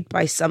pursued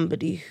by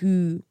somebody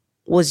who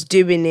was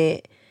doing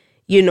it,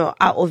 you know,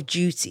 out of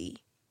duty?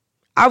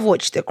 I've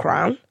watched The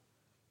Crown,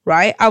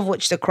 right? I've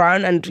watched The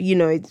Crown, and, you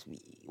know,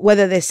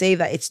 whether they say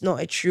that it's not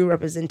a true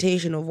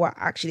representation of what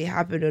actually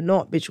happened or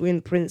not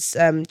between Prince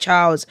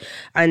Charles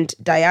and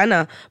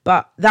Diana,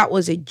 but that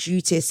was a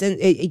duty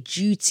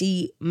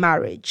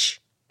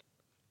marriage.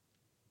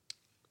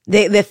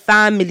 The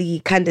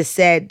family kind of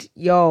said,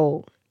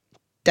 yo,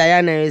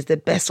 Diana is the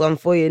best one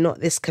for you,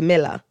 not this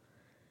Camilla.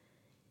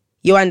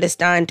 You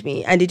understand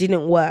me? And it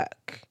didn't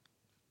work.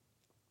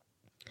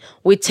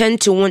 We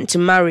tend to want to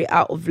marry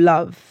out of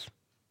love.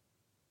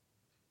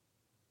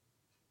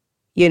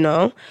 You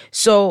know?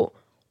 So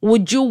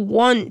would you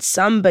want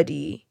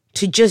somebody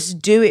to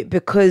just do it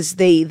because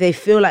they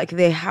feel like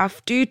they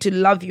have to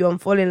love you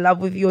and fall in love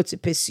with you, or to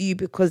pursue you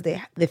because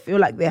they feel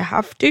like they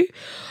have to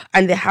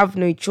and they have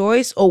no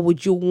choice? Or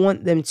would you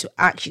want them to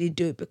actually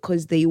do it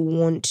because they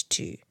want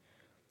to?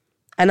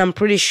 And I'm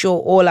pretty sure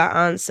all our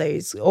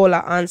answers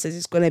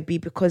is going to be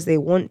because they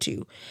want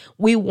to.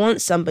 We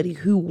want somebody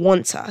who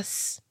wants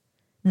us.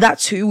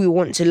 That's who we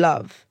want to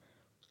love.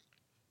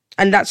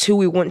 And that's who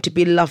we want to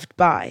be loved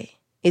by.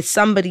 It's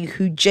somebody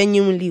who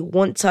genuinely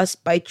wants us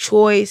by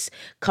choice.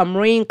 Come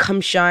rain,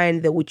 come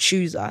shine, they will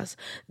choose us.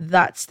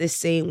 That's the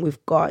same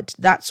with God.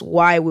 That's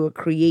why we were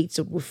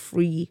created with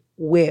free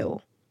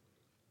will.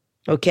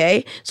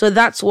 Okay? So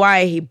that's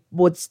why he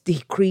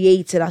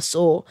created us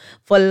all.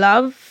 For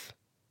love,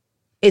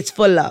 it's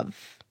for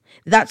love.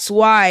 That's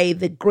why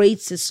the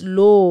greatest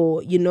law,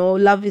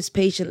 love is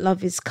patient,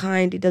 love is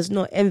kind, it does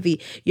not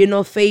envy,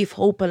 faith,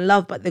 hope, and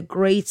love. But the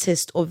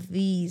greatest of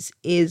these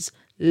is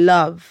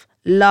love.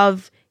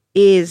 Love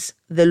is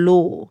the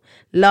law.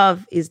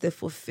 Love is the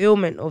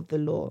fulfillment of the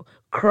law.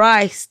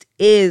 Christ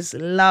is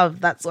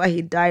love. That's why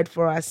he died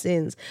for our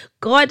sins.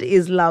 God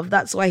is love.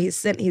 That's why he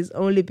sent his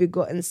only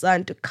begotten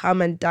son to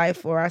come and die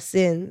for our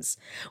sins.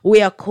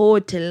 We are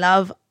called to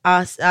love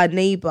our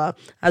neighbor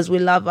as we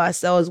love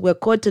ourselves. We're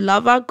called to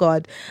love our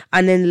God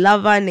and then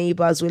love our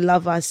neighbor as we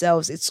love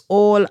ourselves. It's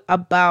all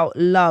about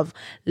love.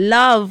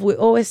 Love, we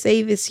always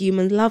say this,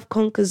 humans, love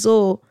conquers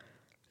all.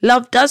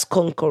 Love does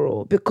conquer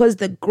all, because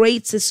the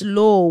greatest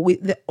law,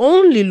 the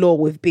only law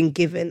we've been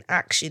given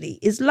actually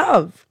is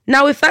love.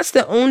 Now, if that's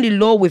the only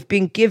law we've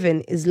been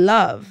given is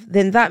love,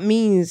 then that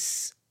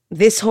means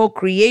this whole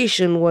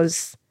creation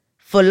was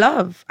for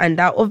love and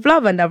out of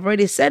love. And I've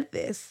already said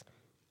this.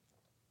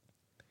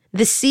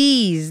 The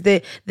seas,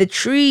 the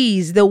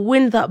trees, the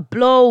wind that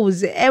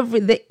blows,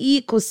 the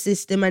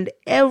ecosystem and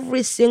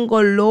every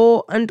single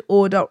law and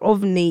order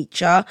of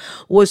nature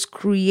was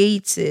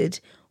created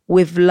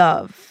with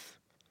love.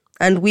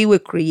 And we were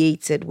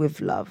created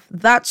with love.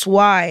 That's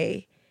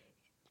why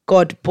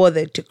God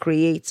bothered to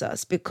create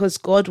us, because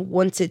God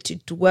wanted to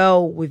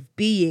dwell with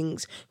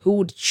beings who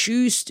would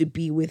choose to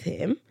be with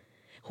him,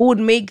 who would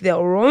make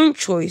their own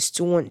choice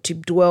to want to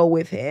dwell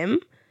with him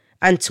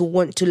and to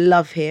want to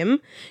love him,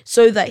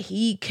 so that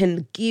he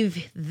can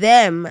give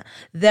them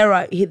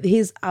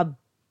his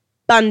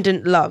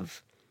abundant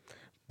love.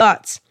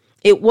 But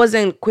it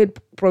wasn't quid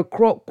pro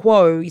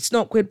quo. It's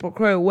not quid pro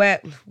quo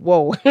where,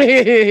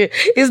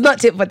 it's not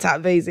tit for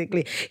tat,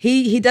 basically.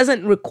 He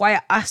doesn't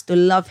require us to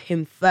love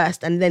him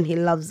first and then he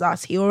loves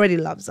us. He already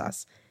loves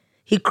us.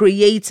 He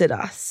created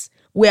us.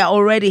 We are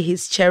already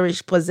his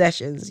cherished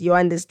possessions. You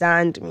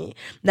understand me?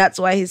 That's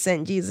why he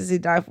sent Jesus to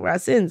die for our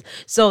sins.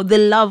 So the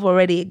love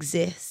already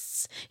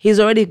exists. He's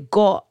already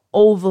got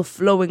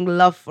overflowing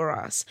love for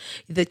us.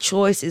 The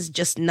choice is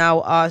just now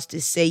ours to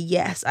say,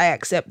 yes, I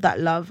accept that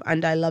love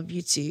and I love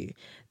you too.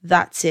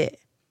 That's it.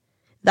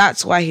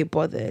 That's why he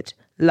bothered.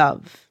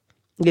 Love.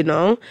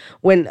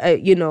 When,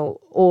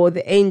 or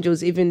the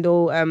angels, even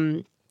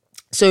though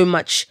so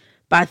much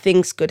bad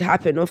things could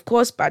happen. Of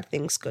course, bad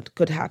things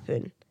could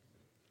happen.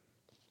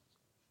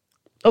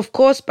 Of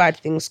course, bad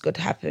things could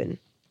happen.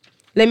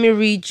 Let me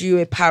read you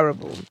a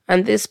parable.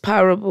 And this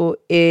parable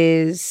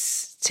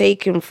is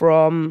taken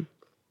from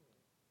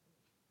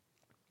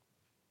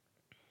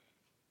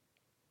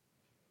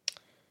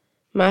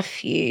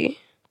Matthew.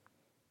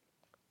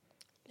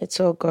 Let's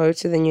all go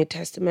to the New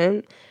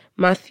Testament.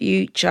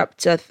 Matthew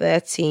chapter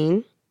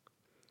 13,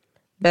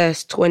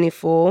 verse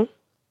 24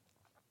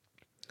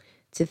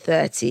 to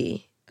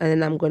 30. And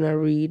then I'm going to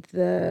read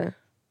the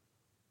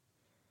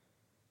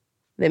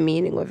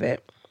meaning of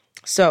it.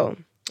 So,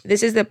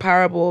 this is the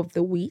parable of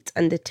the wheat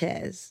and the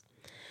tares.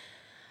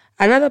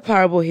 Another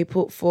parable he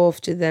put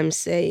forth to them,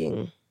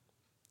 saying,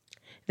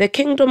 the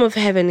kingdom of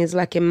heaven is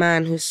like a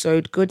man who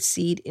sowed good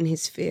seed in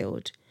his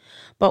field.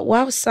 But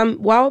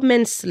while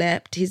men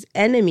slept, his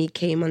enemy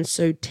came and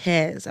sowed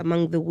tares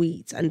among the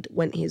wheat and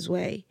went his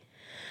way.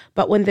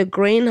 But when the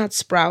grain had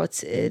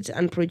sprouted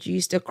and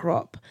produced a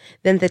crop,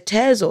 then the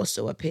tares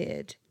also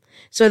appeared.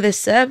 So the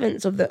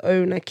servants of the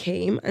owner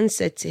came and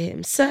said to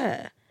him,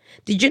 Sir,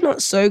 did you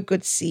not sow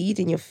good seed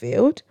in your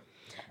field?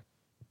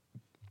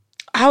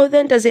 How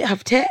then does it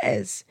have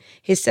tares?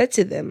 He said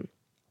to them,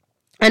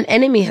 An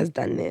enemy has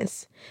done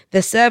this.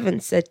 The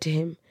servants said to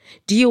him,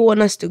 Do you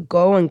want us to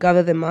go and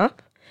gather them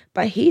up?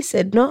 But he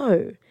said,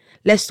 No,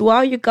 lest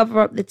while you gather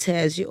up the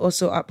tares, you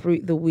also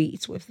uproot the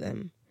wheat with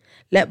them.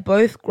 Let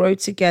both grow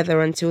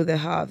together until the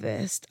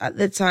harvest. At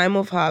the time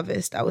of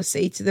harvest, I will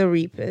say to the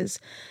reapers,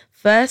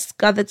 First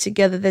gather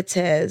together the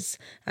tares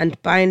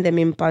and bind them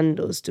in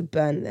bundles to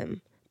burn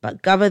them,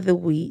 but gather the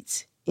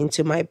wheat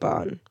into my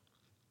barn.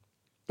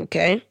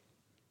 Okay?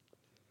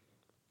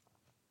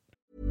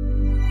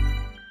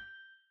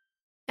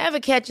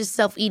 Ever catch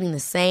yourself eating the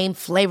same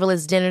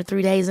flavorless dinner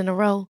 3 days in a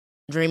row?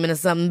 Dreaming of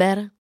something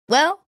better?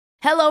 Well,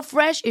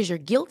 HelloFresh is your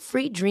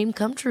guilt-free dream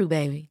come true,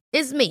 baby.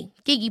 It's me,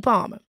 Keke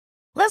Palmer.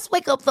 Let's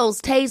wake up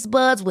those taste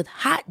buds with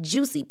hot,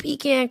 juicy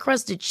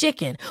pecan-crusted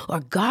chicken or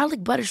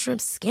garlic butter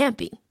shrimp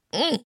scampi.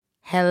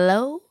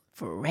 Hello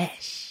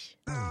Fresh.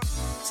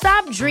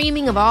 Stop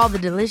dreaming of all the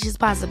delicious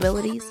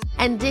possibilities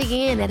and dig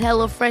in at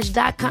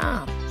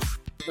HelloFresh.com.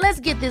 Let's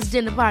get this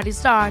dinner party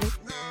started.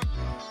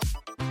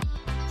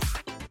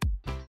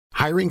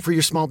 Hiring for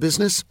your small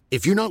business?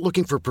 If you're not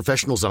looking for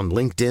professionals on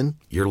LinkedIn,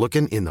 you're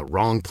looking in the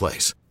wrong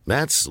place.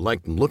 That's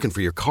like looking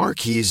for your car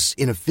keys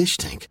in a fish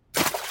tank.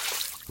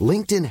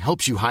 LinkedIn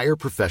helps you hire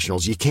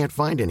professionals you can't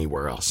find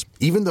anywhere else,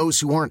 even those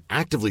who aren't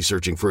actively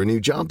searching for a new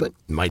job but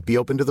might be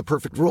open to the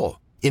perfect role.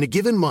 In a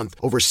given month,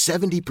 over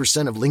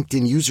 70% of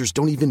LinkedIn users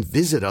don't even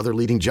visit other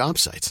leading job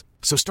sites.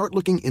 So start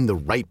looking in the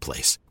right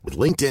place. With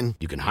LinkedIn,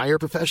 you can hire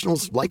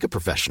professionals like a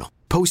professional.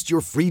 Post your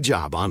free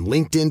job on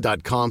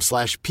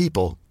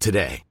linkedin.com/people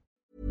today.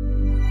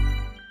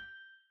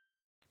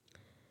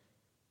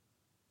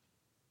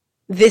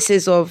 This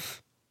is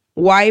of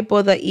why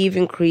bother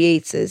even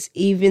creators,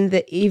 even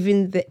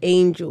the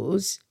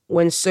angels,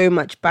 when so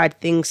much bad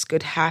things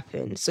could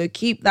happen. So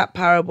keep that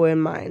parable in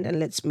mind and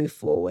let's move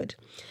forward.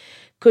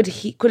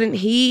 Couldn't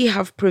he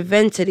have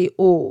prevented it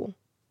all?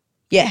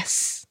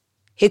 Yes,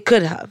 he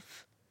could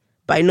have,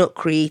 by not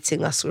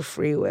creating us with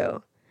free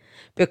will.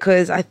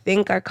 Because I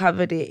think I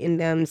covered it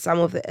in some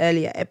of the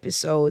earlier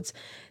episodes.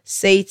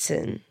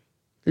 Satan,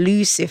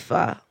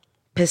 Lucifer,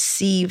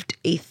 perceived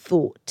a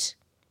thought.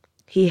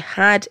 He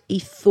had a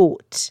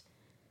thought,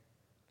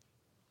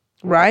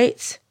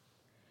 right?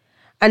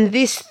 And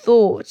this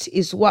thought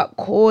is what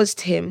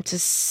caused him to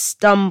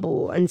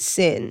stumble and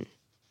sin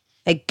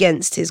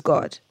against his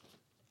God.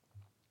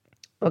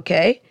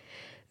 Okay,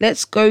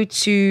 let's go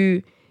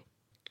to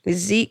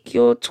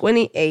Ezekiel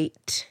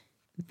 28,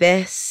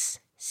 verse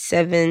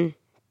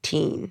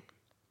 17.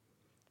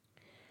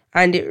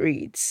 And it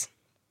reads,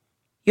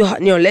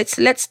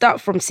 let's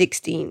start from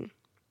 16.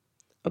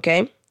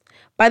 Okay.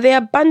 By the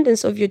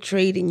abundance of your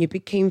trading, you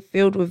became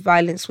filled with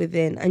violence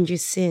within, and you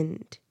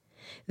sinned.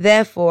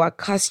 Therefore, I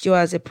cast you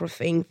as a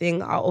profane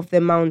thing out of the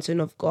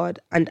mountain of God,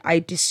 and I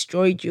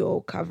destroyed you,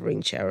 O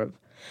covering cherub.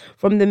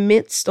 From the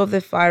midst of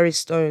the fiery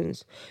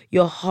stones,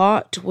 your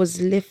heart was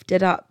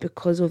lifted up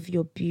because of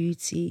your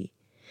beauty.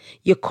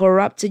 You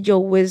corrupted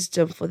your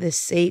wisdom for the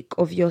sake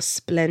of your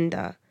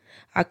splendor.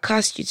 I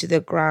cast you to the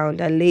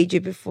ground. I laid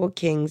you before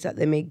kings that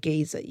they may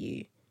gaze at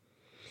you.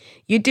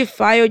 You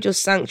defiled your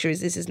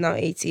sanctuaries. This is now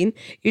 18.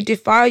 You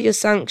defiled your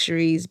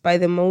sanctuaries by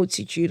the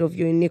multitude of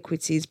your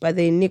iniquities, by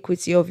the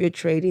iniquity of your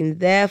trading.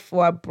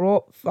 Therefore, I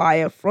brought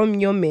fire from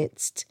your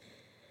midst.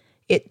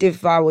 It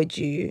devoured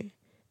you,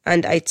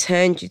 and I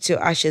turned you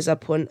to ashes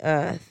upon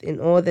earth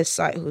in all the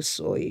sight who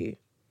saw you.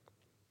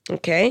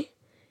 Okay?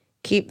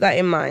 Keep that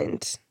in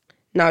mind.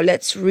 Now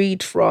let's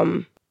read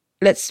from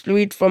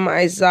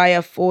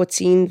Isaiah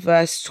 14,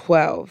 verse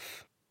 12.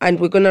 And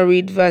we're going to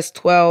read verse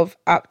 12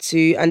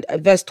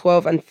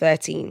 and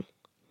 13.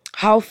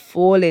 How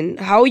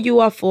you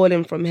are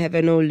fallen from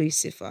heaven, O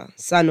Lucifer,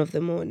 son of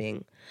the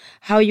morning.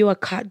 How you are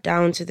cut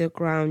down to the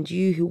ground,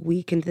 you who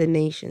weakened the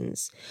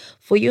nations.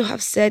 For you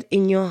have said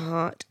in your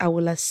heart, I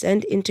will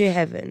ascend into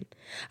heaven.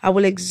 I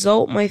will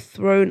exalt my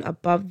throne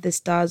above the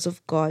stars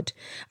of God.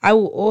 I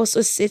will also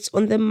sit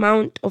on the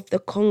mount of the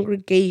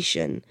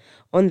congregation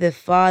on the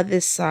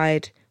farthest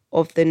side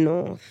of the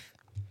north.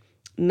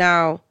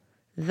 Now,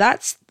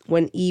 that's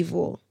when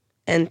evil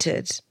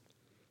entered,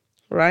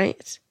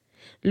 right?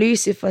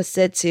 Lucifer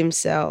said to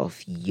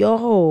himself,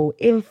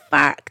 in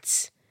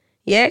fact,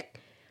 yeah?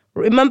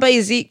 Remember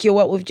Ezekiel,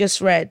 what we've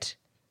just read?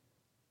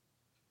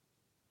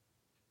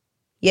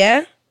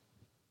 Yeah?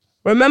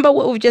 Remember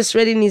what we've just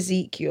read in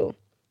Ezekiel.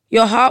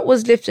 Your heart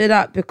was lifted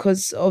up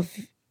because of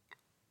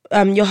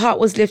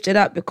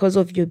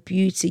your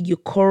beauty. You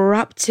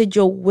corrupted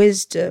your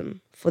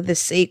wisdom for the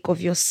sake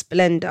of your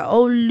splendor.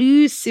 Oh,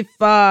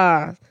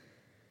 Lucifer,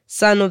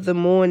 son of the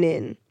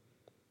morning.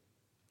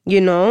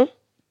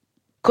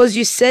 Because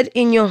you said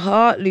in your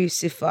heart,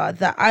 Lucifer,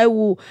 that I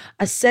will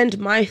ascend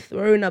my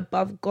throne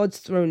above God's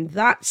throne.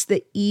 That's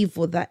the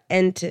evil that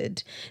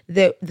entered.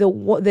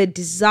 The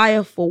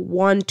desire for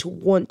one to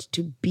want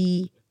to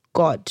be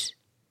God.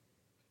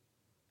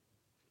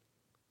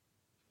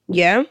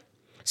 Yeah?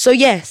 So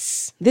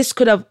yes, this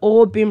could have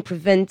all been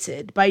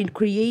prevented by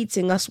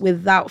creating us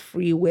without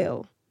free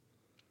will.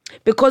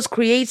 Because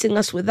creating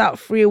us without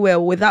free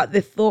will, without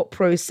the thought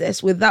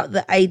process, without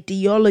the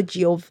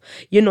ideology of,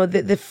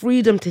 the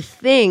freedom to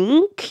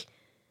think,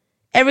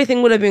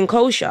 everything would have been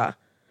kosher.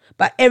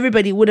 But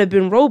everybody would have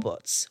been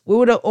robots. We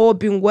would have all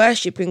been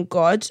worshipping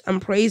God and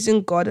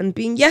praising God and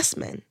being yes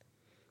men.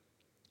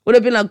 Would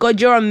have been like, God,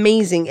 you're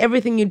amazing.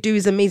 Everything you do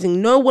is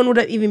amazing. No one would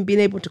have even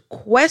been able to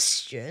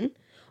question,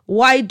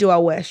 why do I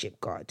worship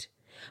God?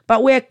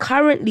 But we're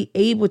currently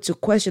able to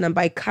question, and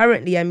by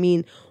currently, I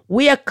mean,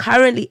 we are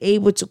currently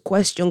able to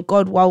question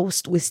God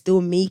whilst we're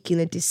still making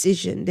a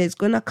decision. There's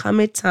going to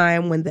come a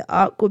time when the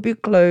ark will be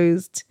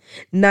closed,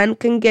 none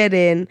can get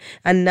in,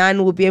 and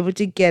none will be able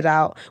to get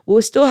out.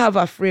 We'll still have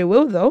our free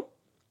will though.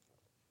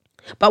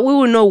 But we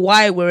will know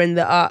why we're in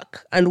the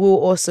ark, and we'll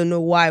also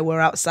know why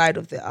we're outside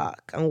of the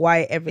ark and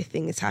why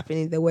everything is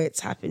happening the way it's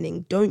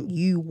happening. Don't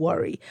you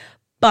worry.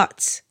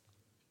 But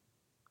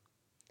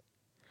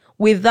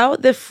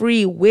without the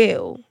free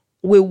will,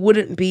 we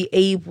wouldn't be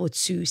able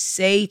to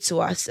say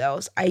to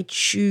ourselves, I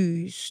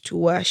choose to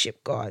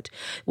worship God.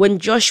 When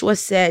Joshua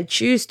said,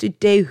 choose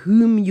today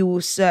whom you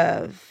will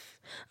serve.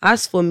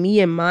 As for me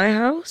and my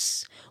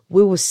house,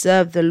 we will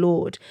serve the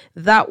Lord.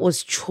 That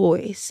was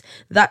choice.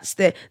 That's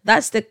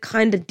the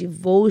kind of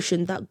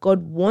devotion that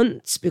God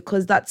wants,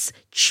 because that's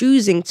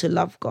choosing to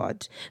love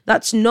God.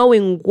 That's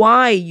knowing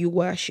why you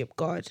worship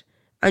God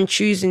and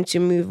choosing to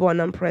move on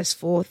and press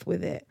forth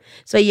with it.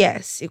 So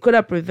yes, it could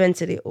have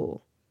prevented it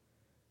all,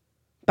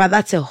 but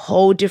that's a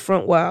whole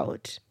different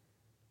world.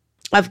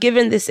 I've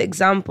given this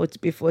example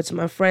before to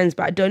my friends,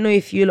 but I don't know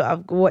if you lot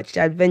have watched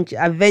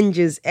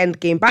Avengers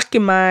Endgame. Back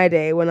in my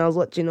day when I was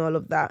watching all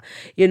of that,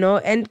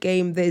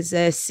 Endgame, there's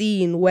a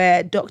scene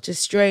where Doctor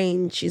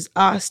Strange is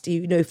asked,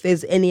 if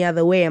there's any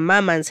other way, and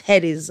my man's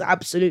head is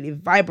absolutely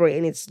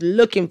vibrating. It's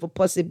looking for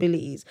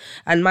possibilities.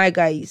 And my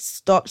guy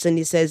stops and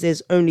he says,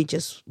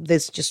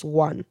 there's just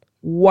one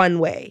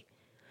way.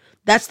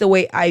 That's the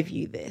way I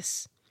view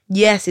this.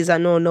 Yes, he's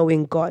an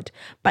all-knowing God.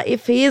 But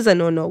if he is an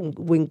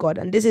all-knowing God,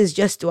 and this is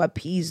just to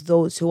appease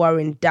those who are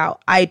in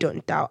doubt, I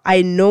don't doubt.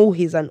 I know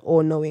he's an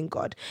all-knowing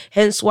God.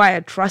 Hence why I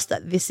trust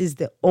that this is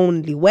the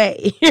only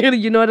way.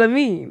 You know what I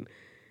mean?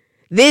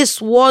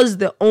 This was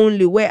the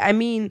only way. I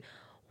mean,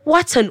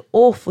 what an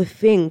awful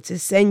thing to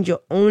send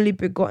your only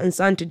begotten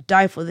son to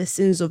die for the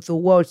sins of the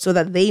world so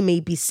that they may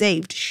be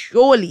saved.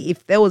 Surely,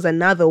 if there was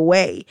another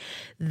way,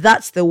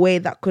 that's the way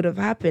that could have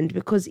happened,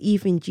 because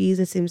even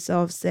Jesus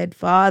himself said,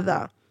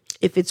 Father,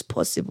 if it's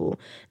possible,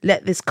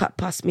 let this cup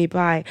pass me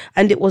by.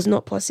 And it was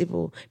not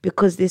possible,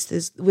 because this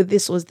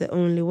was the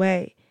only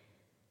way.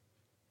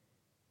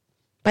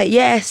 But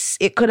yes,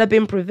 it could have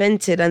been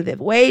prevented. And the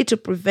way to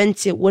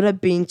prevent it would have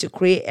been to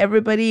create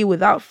everybody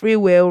without free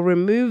will,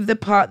 remove the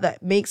part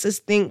that makes us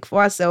think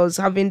for ourselves,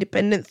 have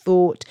independent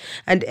thought,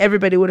 and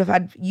everybody would have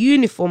had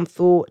uniform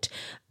thought.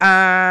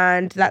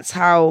 And that's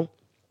how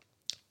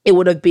it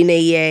would have been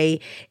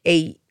a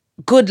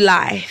good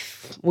life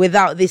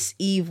without this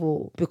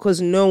evil,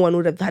 because no one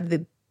would have had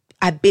the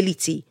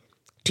ability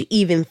to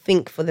even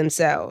think for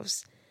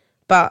themselves.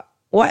 But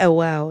what a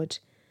world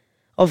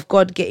of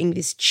God getting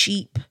this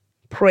cheap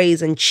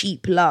praise and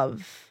cheap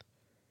love.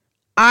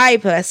 I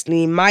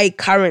personally, my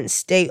current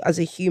state as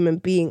a human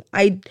being,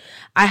 I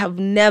have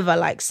never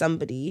liked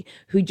somebody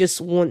who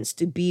just wants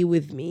to be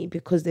with me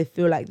because they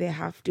feel like they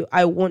have to.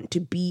 I want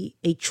to be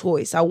a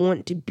choice. I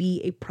want to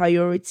be a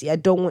priority. I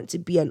don't want to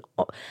be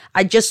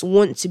I just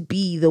want to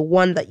be the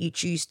one that you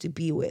choose to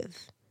be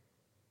with.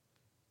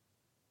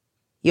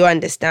 You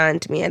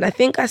understand me? And I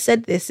think I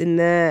said this in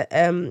the,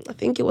 I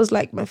think it was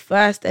like my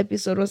first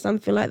episode or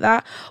something like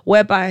that,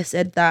 whereby I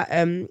said that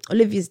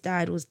Olivia's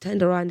dad was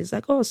turned around. He's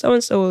like, oh,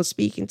 so-and-so was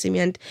speaking to me,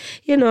 and,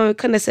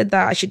 kind of said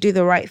that I should do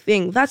the right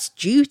thing. That's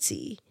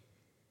duty.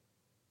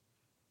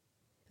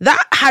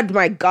 That had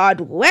my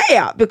guard way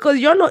up, because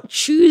you're not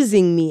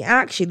choosing me,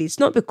 actually. It's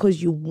not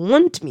because you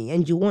want me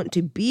and you want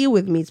to be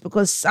with me. It's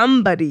because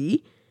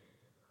somebody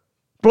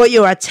brought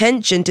your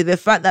attention to the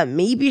fact that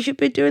maybe you should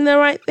be doing the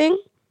right thing.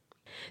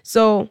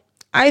 So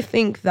I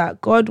think that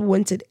God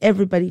wanted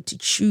everybody to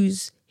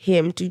choose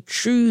him, to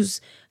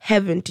choose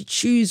heaven, to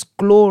choose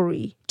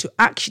glory, to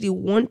actually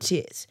want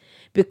it,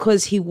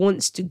 because he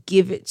wants to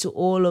give it to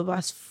all of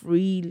us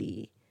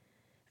freely.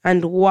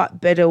 And what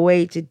better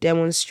way to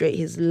demonstrate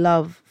his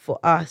love for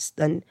us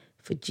than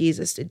for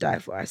Jesus to die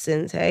for our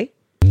sins, hey?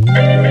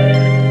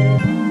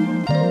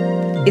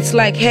 It's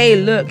like, hey,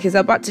 look, he's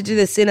about to do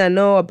the sin I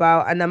know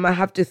about, and I might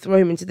have to throw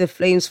him into the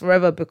flames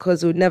forever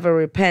because he'll never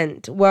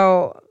repent.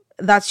 Well,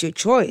 that's your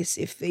choice.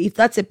 If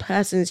that's a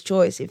person's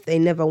choice, if they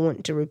never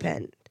want to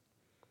repent,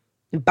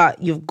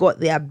 but you've got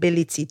the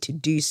ability to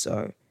do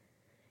so,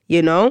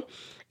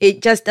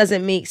 it just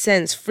doesn't make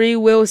sense. Free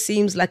will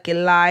seems like a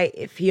lie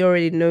if he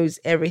already knows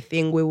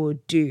everything we will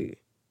do.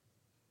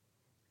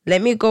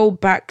 Let me go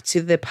back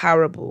to the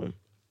parable.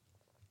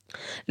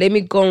 Let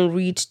me go and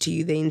read to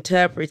you the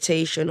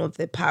interpretation of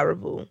the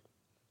parable.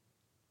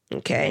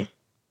 Okay?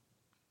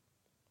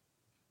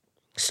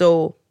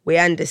 So we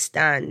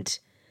understand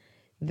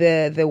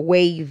the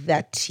way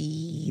that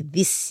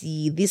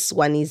this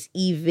one is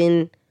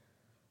even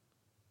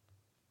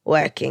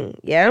working,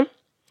 yeah?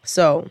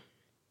 So,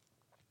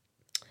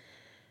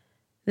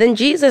 then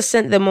Jesus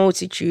sent the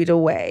multitude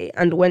away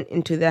and went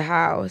into the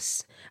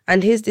house,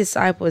 and his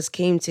disciples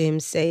came to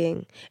him,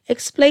 saying,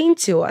 explain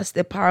to us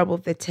the parable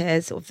of the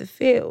tares of the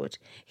field.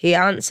 He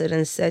answered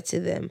and said to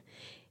them,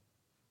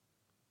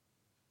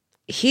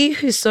 he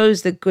who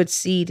sows the good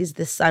seed is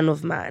the Son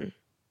of Man.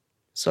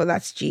 So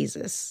that's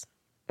Jesus.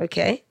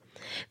 Okay,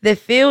 the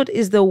field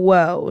is the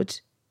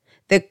world.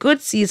 The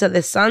good seeds are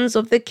the sons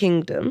of the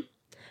kingdom,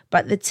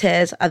 but the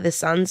tares are the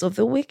sons of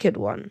the wicked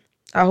one.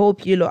 I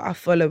hope you lot are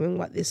following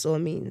what this all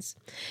means.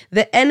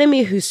 The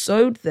enemy who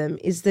sowed them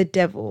is the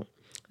devil.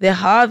 The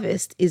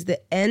harvest is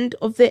the end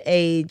of the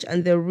age,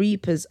 and the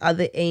reapers are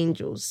the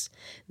angels.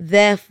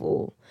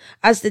 Therefore,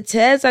 as the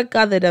tares are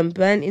gathered and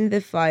burned in the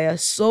fire,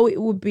 so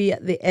it will be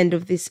at the end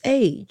of this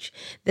age.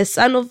 The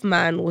Son of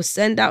Man will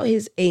send out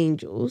his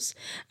angels,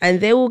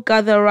 and they will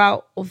gather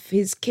out of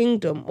his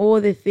kingdom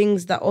all the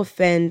things that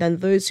offend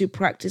and those who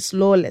practice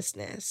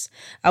lawlessness,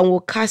 and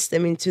will cast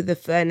them into the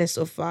furnace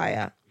of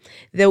fire.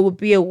 There will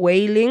be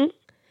wailing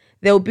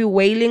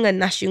and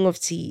gnashing of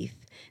teeth.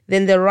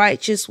 Then the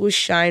righteous will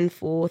shine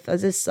forth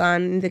as the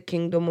sun in the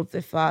kingdom of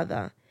the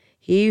Father.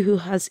 He who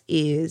has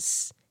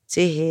ears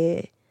to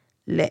hear,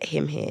 let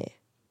him hear.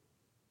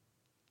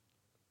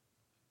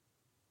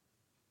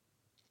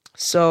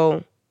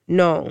 So,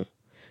 no,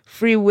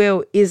 free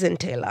will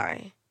isn't a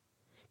lie.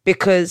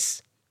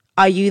 Because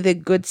are you the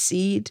good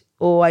seed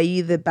or are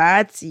you the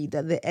bad seed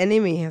that the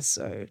enemy has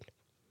sowed?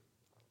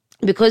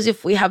 Because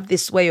if we have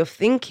this way of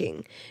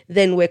thinking,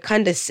 then we're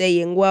kind of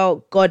saying,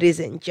 well, God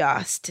isn't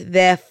just.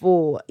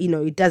 Therefore,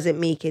 it doesn't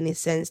make any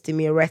sense to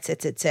me,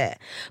 ret-a-tet-tet.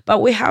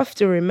 But we have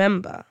to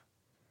remember,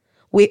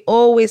 we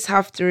always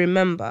have to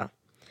remember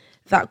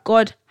that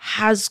God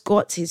has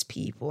got his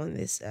people on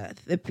this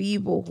earth. The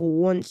people who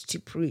want to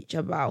preach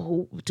about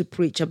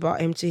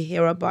him, to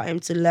hear about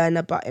him, to learn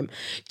about him,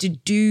 to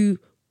do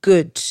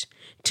good,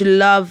 to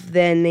love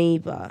their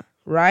neighbor.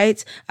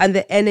 Right? And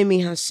the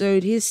enemy has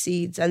sowed his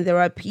seeds, and there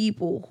are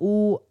people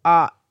who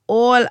are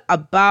all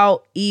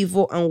about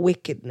evil and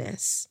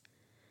wickedness.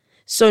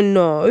 So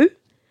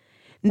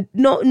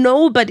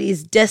nobody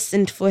is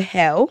destined for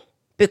hell,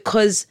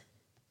 because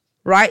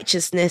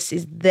righteousness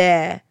is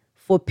there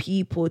for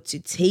people to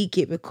take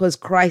it, because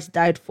Christ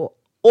died for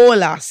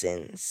all our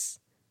sins.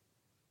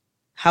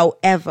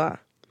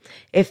 However,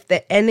 if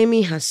the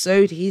enemy has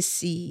sowed his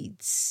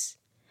seeds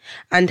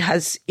and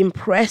has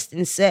impressed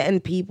in certain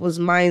people's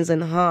minds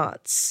and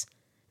hearts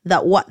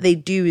that what they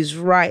do is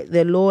right,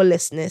 the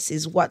lawlessness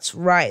is what's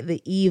right,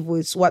 the evil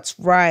is what's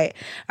right,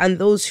 and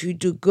those who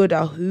do good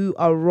are who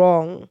are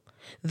wrong.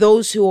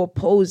 Those who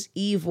oppose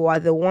evil are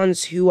the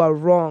ones who are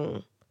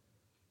wrong.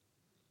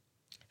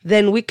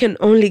 Then we can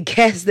only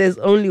guess there's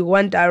only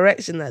one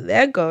direction that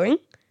they're going.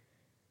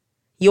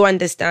 You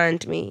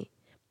understand me?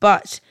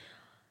 But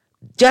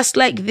just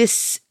like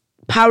this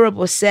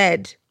parable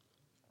said,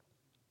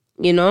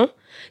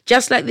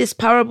 just like this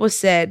parable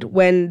said,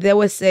 when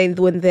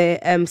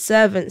the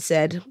servant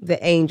said,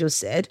 the angel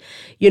said,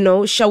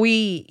 shall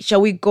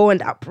we go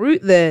and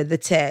uproot the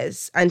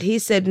tares? And he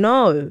said,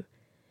 no,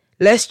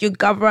 lest you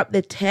gather up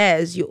the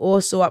tares, you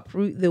also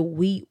uproot the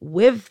wheat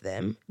with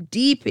them.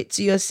 Deep it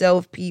to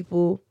yourself,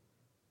 people.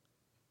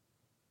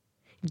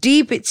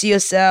 Deep it to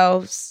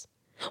yourselves.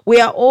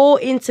 We are all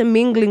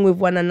intermingling with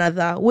one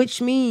another,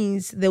 which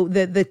means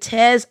the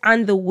tares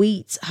and the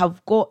wheat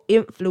have got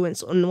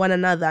influence on one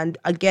another. And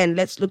again,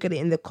 let's look at it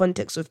in the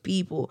context of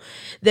people.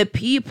 The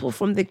people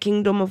from the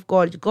kingdom of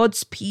God,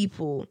 God's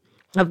people,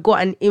 have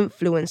got an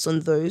influence on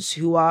those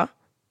who are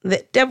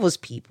the devil's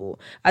people.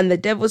 And the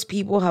devil's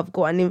people have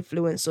got an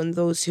influence on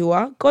those who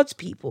are God's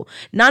people.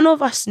 None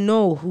of us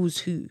know who's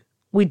who.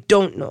 We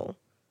don't know,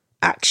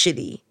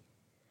 actually.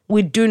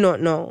 We do not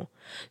know.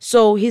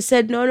 So he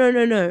said,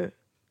 no.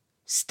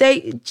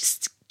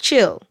 Just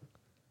chill.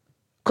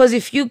 Because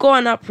if you go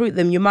and uproot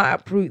them, you might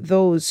uproot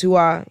those who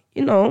are,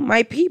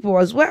 my people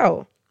as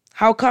well.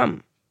 How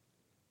come?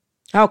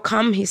 How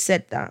come he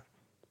said that?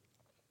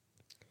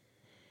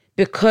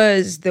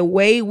 Because the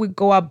way we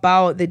go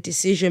about the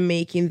decision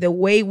making, the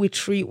way we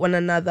treat one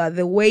another,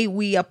 the way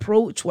we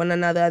approach one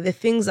another, the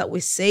things that we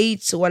say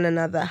to one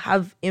another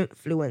have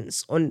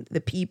influence on the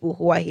people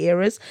who are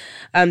hearers,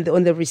 on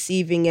the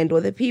receiving end,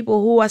 or the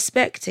people who are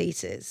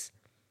spectators.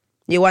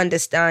 You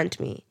understand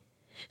me?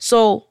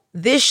 So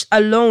this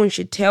alone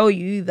should tell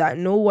you that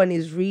no one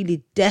is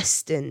really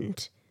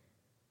destined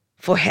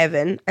for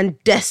heaven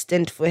and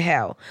destined for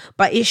hell.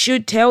 But it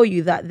should tell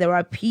you that there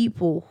are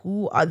people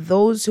who are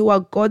those who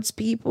are God's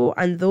people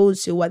and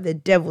those who are the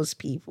devil's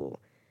people.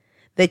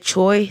 The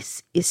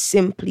choice is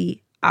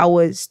simply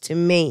ours to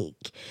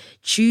make.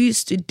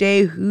 Choose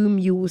today whom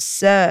you will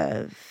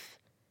serve.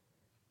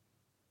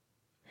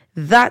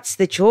 That's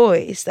the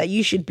choice that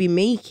you should be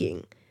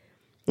making.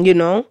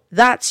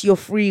 That's your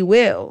free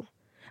will.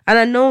 And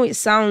I know it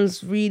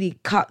sounds really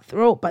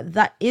cutthroat, but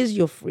that is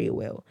your free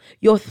will.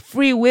 Your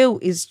free will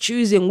is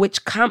choosing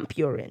which camp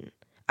you're in.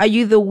 Are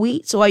you the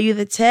wheat or are you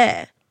the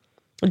tare?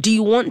 Do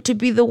you want to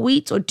be the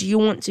wheat or do you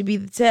want to be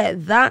the tare?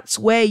 That's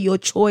where your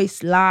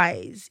choice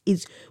lies,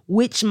 is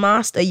which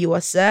master you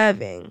are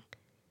serving.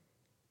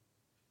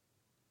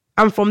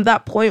 And from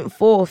that point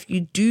forth,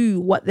 you do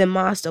what the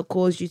master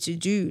calls you to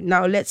do.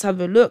 Now let's have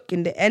a look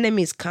in the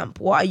enemy's camp.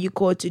 What are you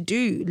called to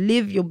do?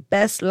 Live your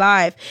best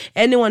life.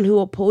 Anyone who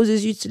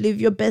opposes you to live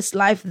your best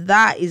life,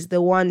 that is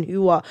the one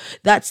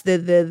that's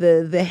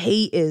the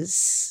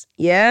haters.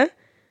 Yeah?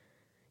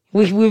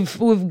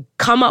 We've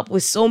come up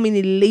with so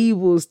many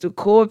labels to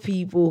call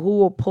people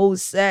who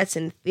oppose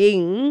certain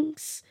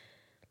things.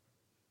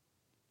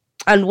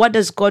 And what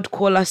does God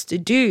call us to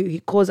do?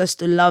 He calls us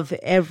to love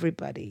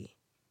everybody.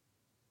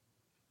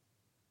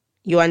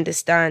 You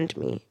understand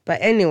me?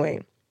 But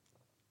anyway,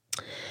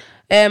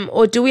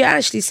 or do we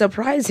actually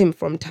surprise him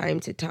from time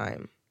to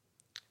time?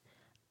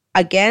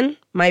 Again,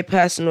 my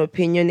personal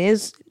opinion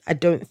is I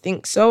don't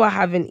think so. I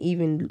haven't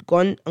even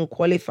gone and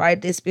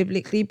qualified this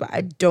biblically, but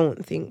I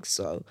don't think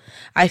so.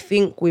 I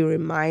think we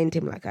remind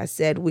him, like I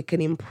said, we can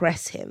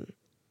impress him.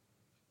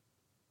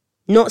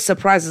 Not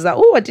surprises like,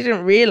 oh, I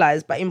didn't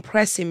realize, but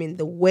impress him in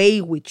the way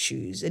we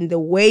choose, in the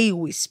way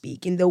we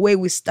speak, in the way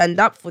we stand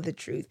up for the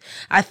truth.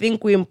 I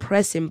think we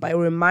impress him by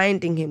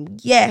reminding him,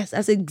 yes,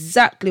 that's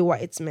exactly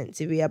what it's meant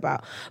to be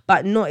about,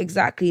 but not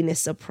exactly in a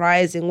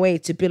surprising way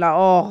to be like,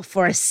 oh,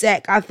 for a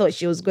sec, I thought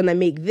she was going to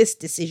make this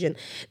decision.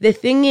 The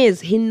thing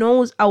is, he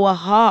knows our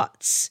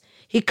hearts.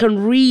 He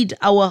can read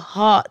our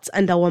hearts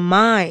and our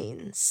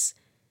minds.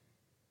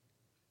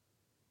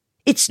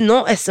 It's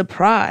not a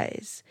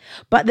surprise,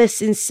 but the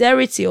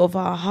sincerity of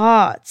our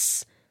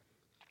hearts,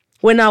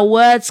 when our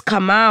words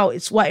come out,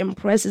 it's what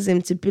impresses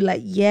him to be like,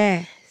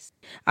 yes.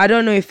 I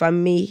don't know if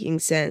I'm making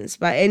sense,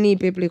 but any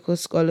biblical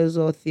scholars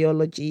or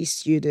theology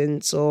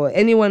students or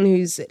anyone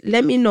who's,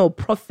 let me know,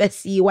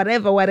 prophecy,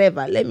 whatever,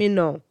 let me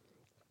know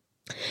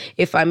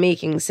if I'm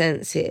making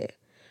sense here.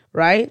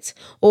 Right?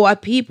 Or are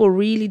people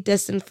really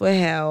destined for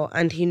hell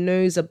and he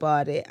knows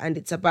about it and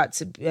it's about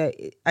to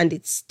be, and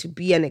it's to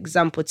be an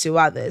example to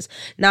others?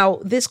 Now,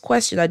 this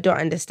question I don't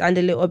understand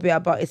a little bit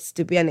about it's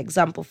to be an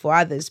example for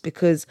others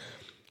because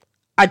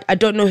I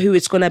don't know who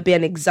it's going to be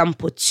an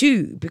example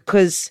to,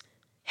 because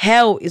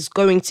hell is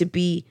going to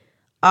be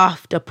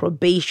after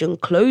probation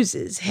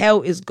closes.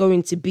 Hell is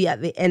going to be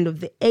at the end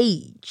of the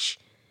age.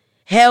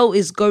 Hell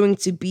is going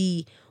to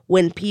be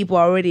when people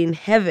are already in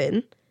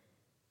heaven.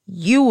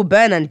 You will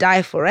burn and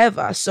die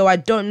forever. So I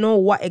don't know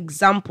what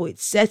example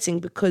it's setting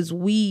because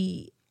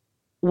we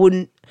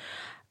wouldn't,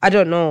 I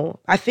don't know.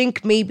 I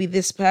think maybe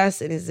this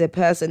person is a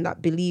person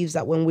that believes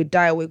that when we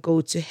die, we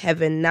go to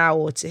heaven now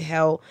or to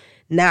hell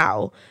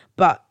now.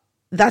 But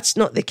that's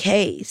not the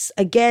case.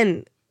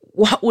 Again,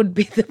 what would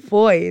be the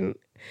point?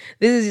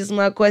 This is just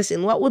my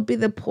question. What would be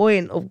the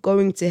point of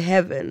going to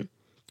heaven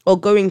or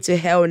going to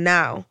hell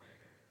now?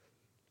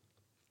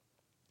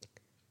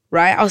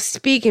 Right? I was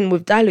speaking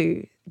with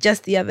Dalu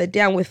just the other day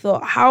and we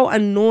thought, how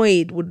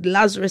annoyed would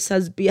Lazarus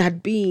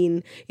had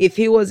been if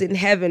he was in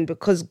heaven,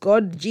 because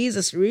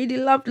Jesus really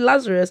loved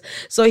Lazarus.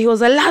 So he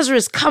was like,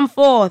 Lazarus, come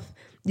forth.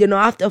 You know,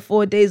 after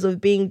 4 days of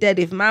being dead,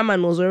 if my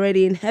man was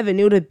already in heaven,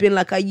 he would have been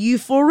like, are you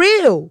for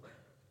real?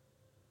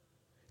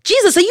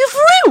 Jesus, are you for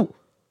real?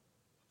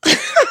 I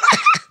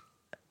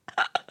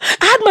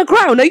had my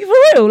crown. Are you for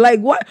real?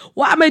 Like, what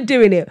am I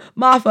doing here?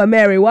 Martha,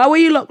 Mary, why were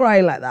you not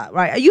crying like that?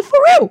 Right? Are you for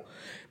real?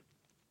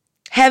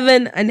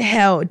 Heaven and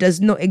hell does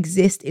not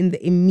exist in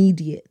the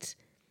immediate.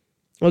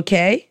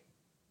 Okay?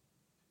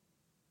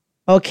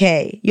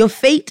 Okay. Your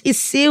fate is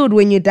sealed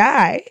when you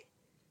die.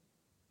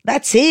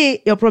 That's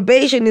it. Your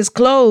probation is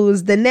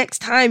closed. The next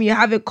time you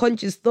have a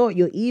conscious thought,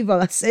 you're either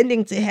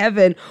ascending to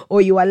heaven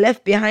or you are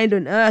left behind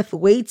on earth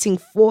waiting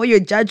for your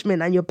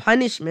judgment and your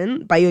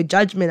punishment. By your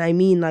judgment, I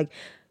mean like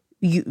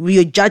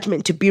your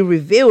judgment to be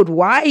revealed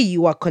why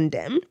you are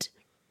condemned.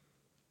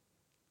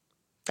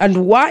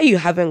 And why you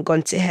haven't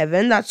gone to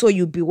heaven, that's what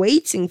you'll be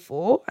waiting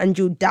for. And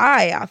you'll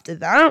die after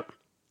that.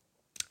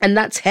 And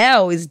that's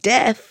hell, is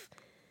death.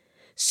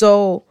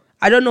 So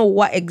I don't know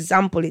what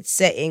example it's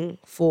setting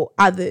for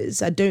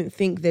others. I don't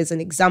think there's an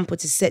example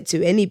to set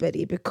to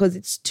anybody because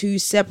it's two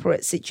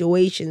separate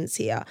situations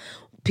here.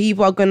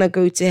 People are going to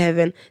go to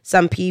heaven.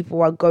 Some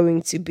people are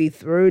going to be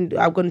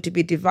are going to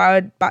be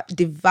devoured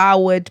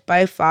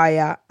by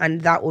fire.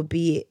 And that will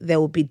be it. They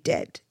will be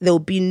dead. There will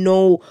be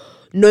no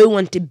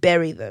one to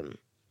bury them.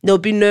 There'll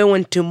be no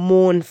one to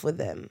mourn for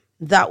them.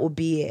 That will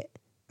be it.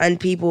 And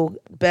people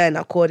burn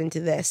according to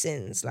their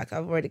sins, like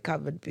I've already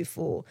covered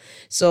before.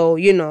 So,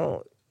 you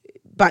know,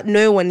 but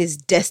no one is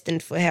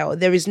destined for hell.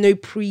 There is no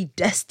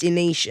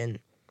predestination.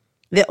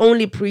 The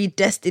only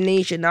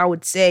predestination I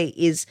would say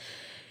is,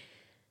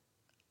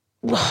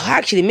 well,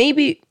 actually,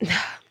 maybe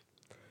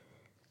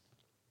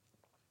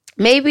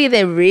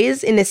there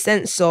is, in a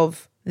sense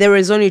of there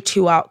is only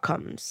two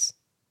outcomes.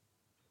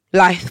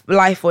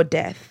 Life or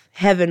death,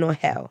 heaven or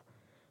hell.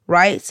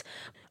 Right?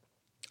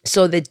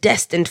 So the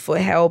destined for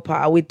hell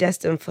part, are we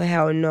destined for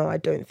hell? No, I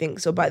don't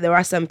think so. But there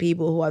are some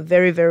people who are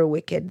very, very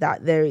wicked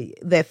that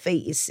their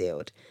fate is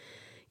sealed.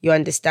 You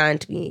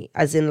understand me?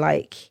 As in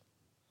like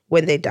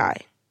when they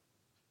die.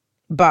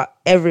 But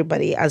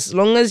everybody, as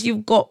long as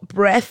you've got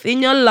breath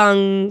in your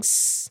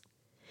lungs,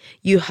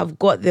 you have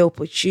got the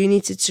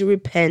opportunity to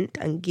repent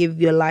and give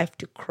your life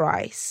to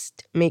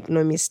Christ. Make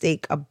no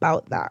mistake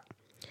about that.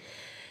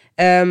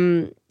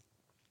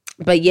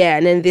 But yeah,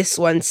 and then this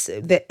one's,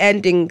 the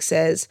ending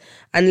says,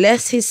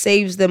 unless he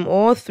saves them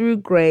all through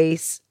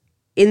grace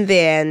in the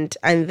end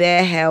and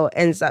their hell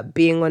ends up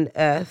being on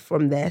earth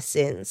from their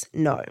sins.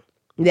 No.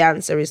 The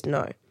answer is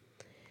no.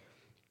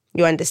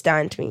 You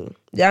understand me?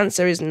 The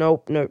answer is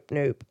nope. No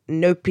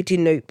pity,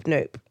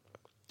 nope.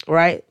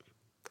 Right?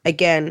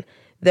 Again,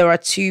 there are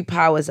two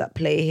powers at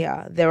play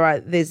here.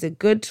 There's a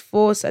good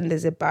force and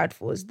there's a bad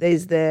force.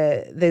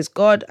 There's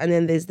God and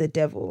then there's the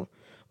devil,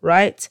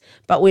 right?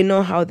 But we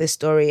know how the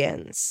story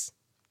ends.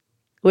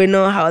 God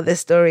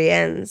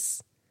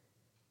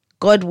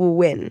will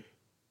win.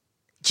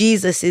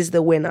 Jesus is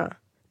the winner.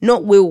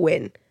 Not will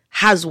win,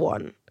 has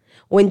won.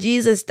 When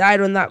Jesus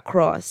died on that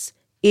cross,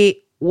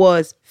 it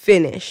was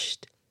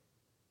finished.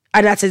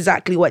 And that's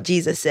exactly what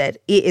Jesus said.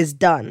 It is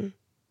done.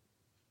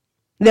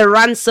 The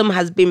ransom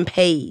has been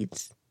paid.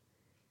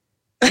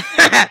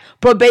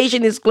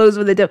 Probation is closed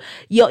with the devil.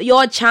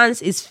 Your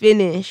chance is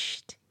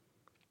finished.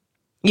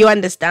 You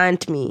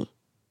understand me?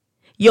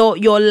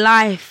 Your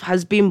life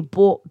has been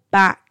bought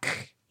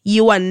back.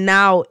 You are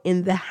now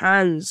in the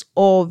hands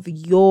of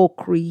your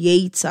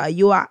Creator.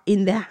 You are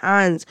in the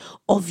hands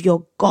of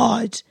your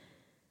God.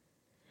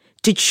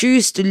 To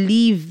choose to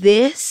leave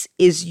this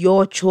is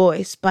your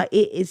choice, but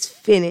it is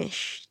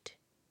finished.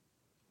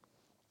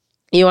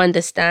 You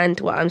understand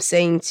what I'm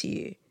saying to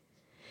you?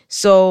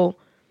 So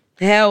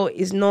hell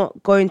is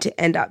not going to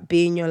end up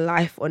being your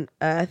life on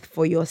earth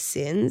for your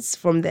sins,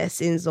 from their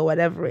sins or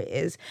whatever it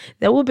is.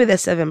 There will be the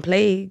 7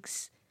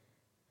 plagues,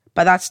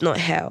 but that's not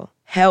hell.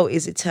 Hell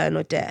is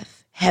eternal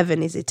death.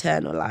 Heaven is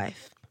eternal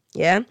life.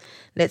 Yeah?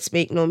 Let's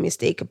make no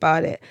mistake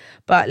about it.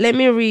 But let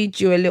me read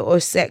you a little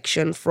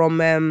section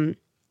from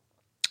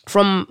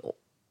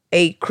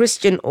a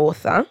Christian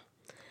author.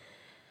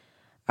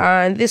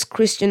 And this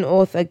Christian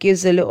author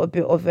gives a little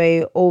bit of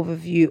a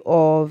overview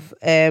of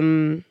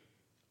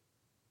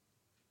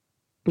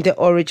the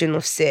origin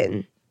of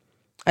sin.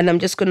 And I'm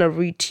just going to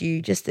read to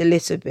you just a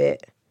little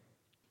bit.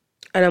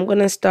 And I'm going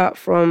to start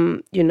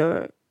from,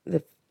 the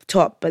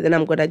top, but then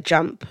I'm going to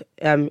jump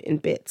in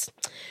bits.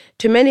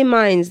 To many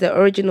minds, the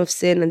origin of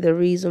sin and the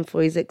reason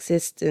for its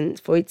existence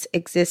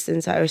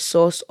are a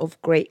source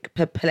of great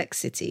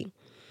perplexity.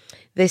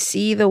 They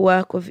see the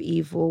work of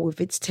evil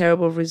with its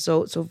terrible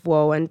results of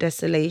woe and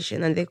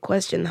desolation, and they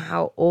question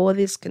how all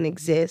this can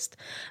exist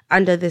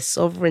under the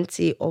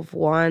sovereignty of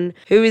one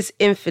who is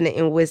infinite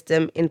in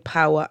wisdom, in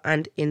power,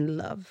 and in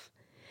love.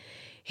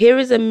 Here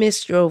is a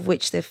mystery of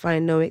which they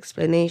find no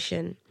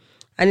explanation,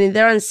 and in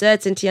their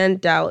uncertainty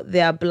and doubt,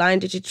 they are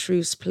blinded to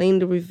truths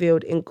plainly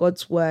revealed in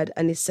God's word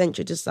and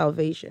essential to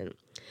salvation.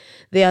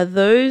 They are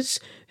those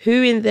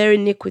who in their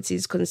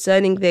iniquities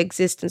concerning the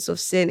existence of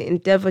sin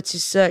endeavor to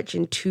search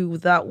into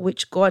that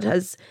which God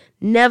has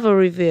never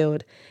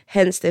revealed.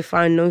 Hence they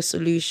find no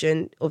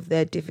solution of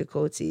their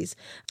difficulties,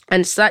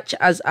 and such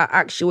as are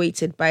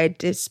actuated by a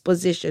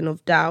disposition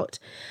of doubt,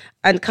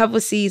 and cover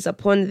seize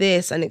upon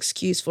this an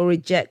excuse for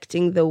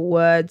rejecting the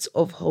words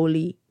of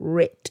Holy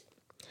Writ.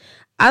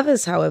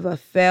 Others, however,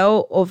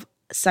 fail of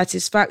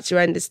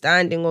satisfactory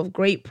understanding of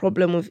great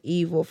problem of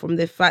evil from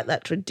the fact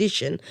that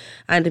tradition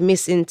and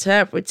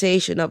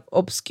misinterpretation have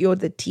obscured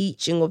the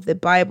teaching of the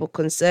Bible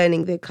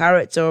concerning the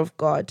character of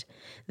God,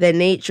 the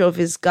nature of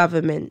his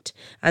government,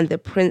 and the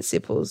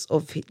principles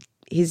of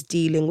his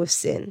dealing with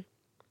sin.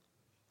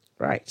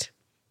 Right.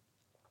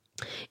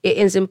 It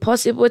is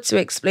impossible to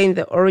explain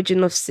the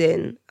origin of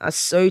sin as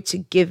so to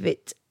give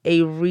it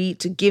a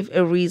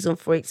reason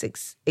for its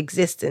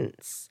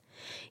existence.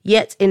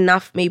 Yet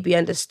enough may be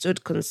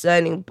understood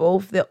concerning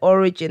both the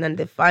origin and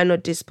the final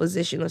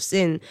disposition of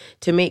sin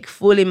to make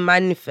fully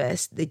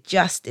manifest the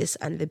justice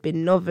and the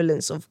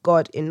benevolence of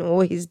God in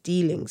all his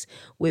dealings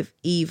with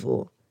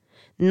evil.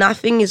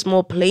 Nothing is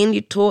more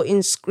plainly taught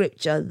in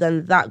Scripture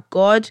than that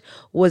God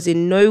was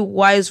in no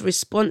wise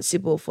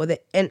responsible for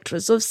the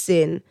entrance of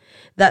sin,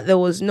 that there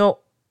was no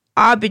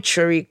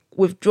arbitrary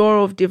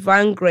withdrawal of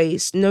divine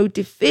grace, no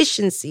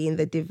deficiency in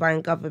the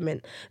divine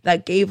government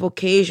that gave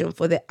occasion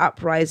for the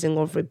uprising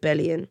of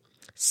rebellion.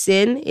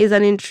 Sin is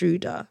an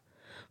intruder,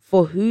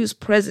 for whose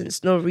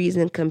presence no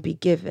reason can be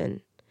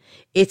given.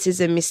 It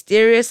is a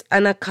mysterious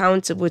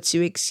unaccountable.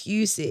 To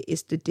excuse it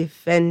is to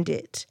defend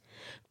it.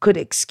 Could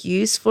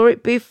excuse for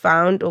it be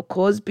found or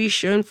cause be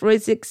shown for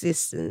its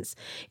existence,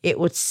 it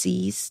would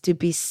cease to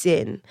be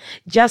sin.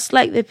 Just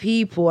like the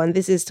people, and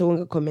this is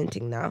Tonga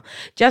commenting now,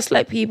 just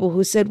like people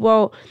who said,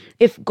 well,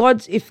 if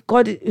God,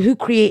 who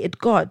created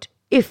God?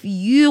 If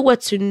you were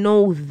to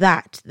know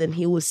that, then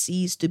he will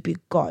cease to be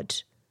God.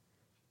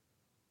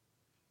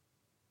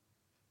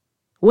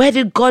 Where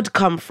did God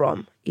come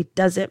from? It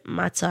doesn't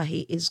matter.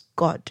 He is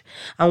God.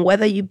 And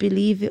whether you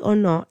believe it or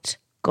not,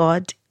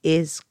 God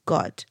is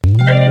God.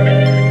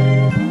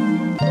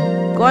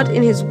 God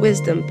in his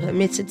wisdom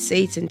permitted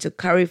Satan to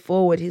carry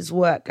forward his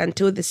work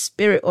until the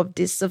spirit of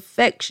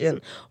disaffection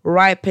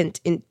ripened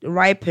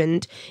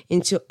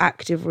into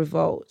active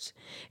revolt.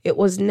 It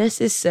was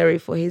necessary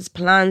for his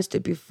plans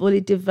to be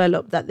fully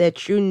developed that their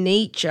true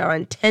nature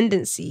and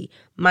tendency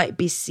might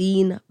be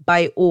seen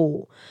by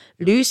all.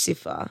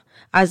 Lucifer,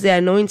 as the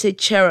anointed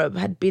cherub,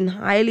 had been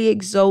highly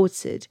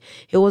exalted.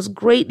 He was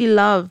greatly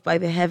loved by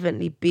the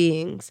heavenly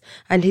beings,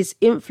 and his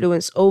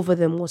influence over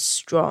them was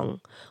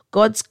strong.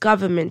 God's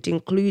government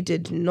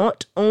included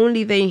not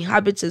only the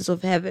inhabitants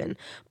of heaven,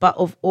 but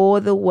of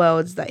all the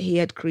worlds that he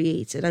had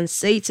created. And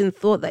Satan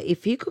thought that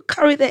if he could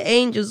carry the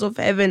angels of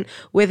heaven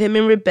with him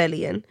in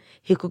rebellion,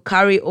 He could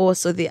carry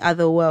also the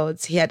other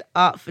worlds. He had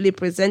artfully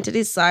presented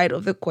his side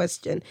of the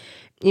question,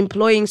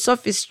 employing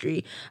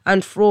sophistry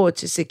and fraud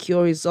to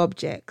secure his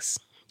objects.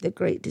 The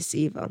great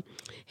deceiver.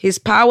 His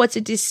power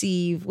to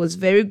deceive was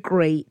very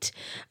great,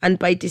 and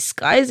by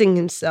disguising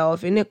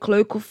himself in a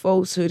cloak of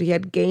falsehood, he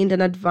had gained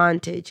an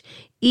advantage.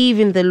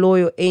 Even the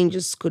loyal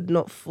angels could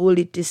not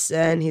fully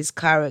discern his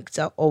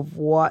character of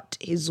what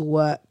his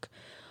work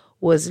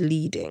was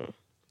leading.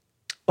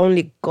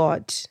 Only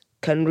God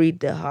can read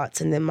the hearts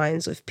and the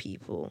minds of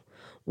people.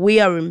 We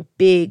are in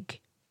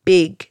big,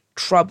 big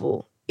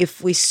trouble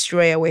if we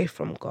stray away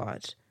from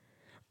God.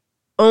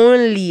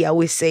 Only are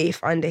we safe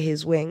under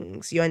his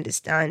wings. You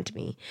understand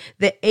me?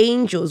 The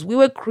angels, we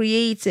were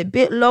created a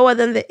bit lower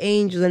than the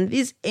angels, and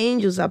these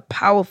angels are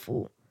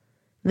powerful.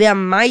 They are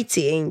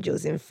mighty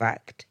angels, in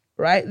fact,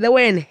 right? They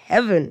were in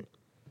heaven,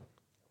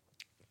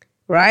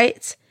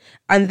 right?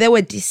 And they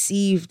were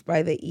deceived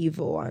by the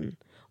evil one.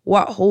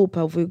 What hope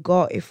have we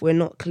got if we're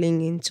not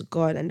clinging to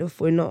God and if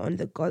we're not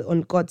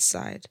on God's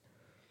side?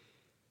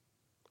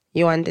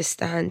 You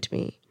understand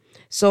me?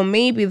 So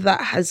maybe that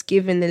has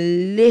given a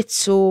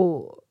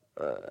little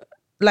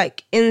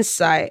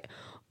insight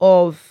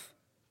of,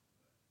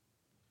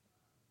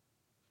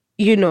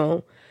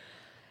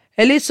 a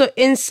little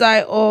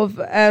insight of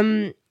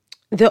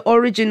the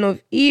origin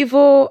of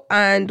evil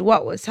and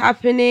what was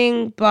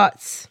happening,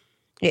 but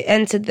it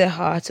entered the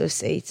heart of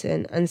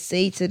Satan, and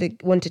Satan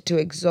wanted to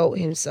exalt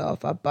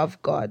himself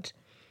above God,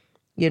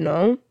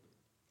 and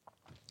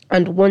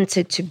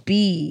wanted to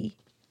be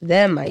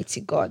their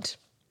mighty God.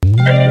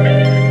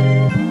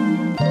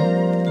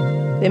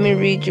 Let me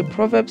read you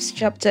Proverbs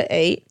chapter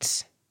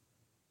 8,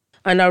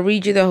 and I'll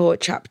read you the whole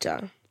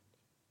chapter.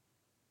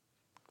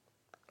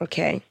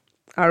 Okay,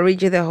 I'll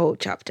read you the whole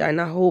chapter, and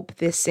I hope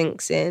this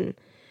sinks in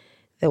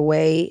the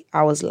way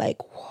I was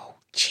like, whoa,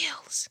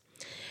 chills.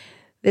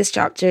 This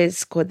chapter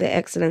is called The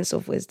Excellence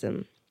of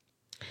Wisdom.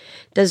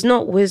 Does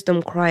not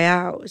wisdom cry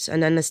out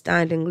and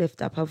understanding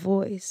lift up her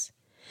voice?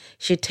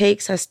 She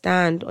takes her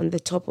stand on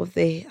the top of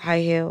the high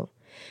hill,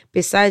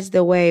 besides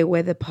the way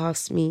where the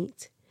paths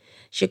meet.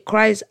 She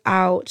cries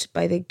out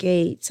by the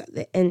gates at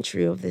the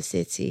entry of the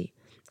city,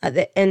 at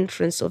the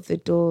entrance of the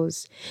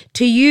doors.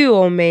 To you,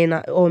 O men,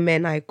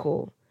 I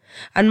call.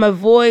 And my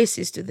voice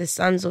is to the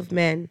sons of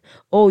men.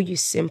 O you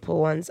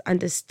simple ones,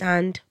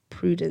 understand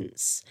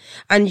prudence.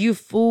 And you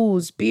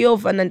fools, be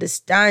of an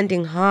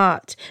understanding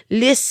heart.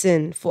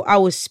 Listen, for I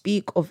will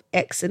speak of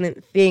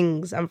excellent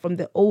things, and from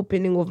the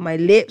opening of my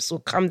lips will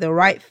come the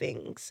right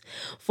things.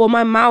 For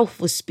my mouth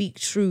will speak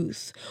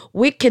truth.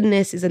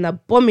 Wickedness is an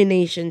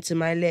abomination to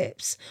my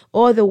lips.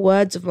 All the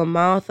words of my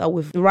mouth are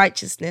with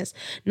righteousness.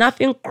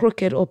 Nothing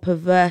crooked or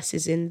perverse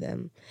is in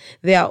them.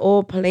 They are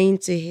all plain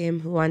to him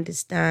who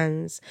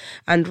understands,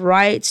 and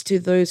right to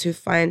those who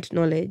find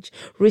knowledge.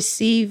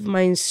 Receive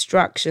my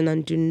instruction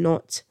and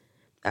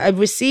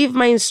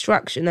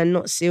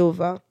not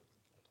silver,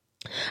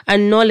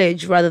 and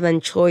knowledge rather than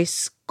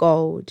choice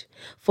gold.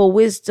 For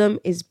wisdom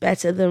is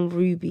better than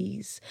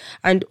rubies,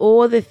 and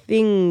all the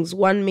things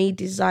one may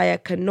desire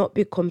cannot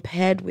be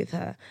compared with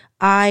her.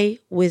 I,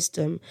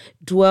 wisdom,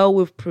 dwell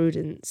with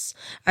prudence,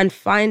 and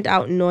find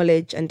out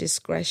knowledge and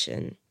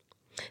discretion.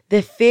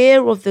 The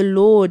fear of the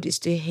Lord is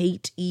to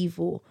hate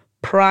evil,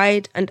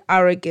 pride and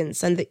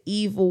arrogance, and the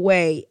evil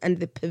way and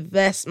the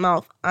perverse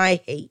mouth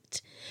I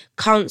hate.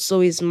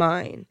 Counsel is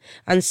mine,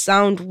 and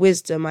sound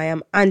wisdom I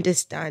am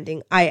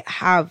understanding. I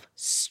have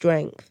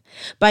strength.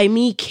 By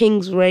me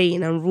kings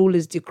reign and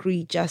rulers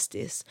decree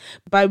justice.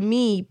 By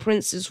me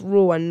princes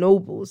rule and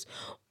nobles,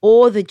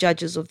 all the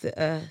judges of the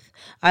earth.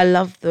 I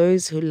love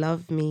those who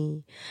love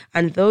me,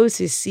 and those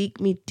who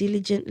seek me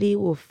diligently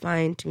will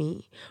find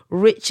me.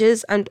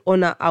 Riches and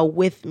honor are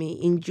with me,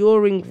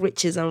 enduring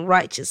riches and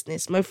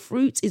righteousness. My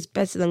fruit is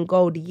better than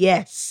gold,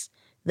 yes,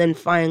 than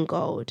fine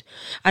gold,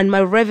 and my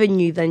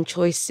revenue than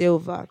choice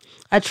silver.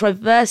 I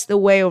traverse the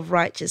way of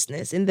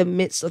righteousness in the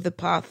midst of the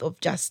path of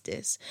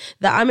justice,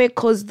 that I may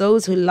cause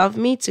those who love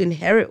me to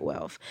inherit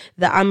wealth,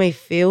 that I may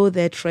fill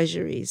their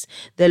treasuries.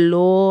 The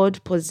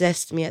Lord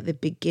possessed me at the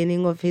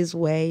beginning of his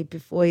way,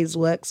 before his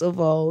works of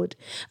old.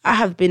 I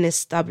have been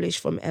established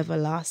from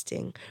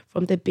everlasting,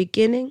 from the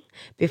beginning,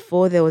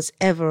 before there was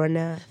ever an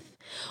earth.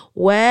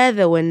 Where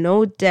there were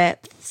no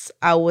depths,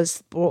 I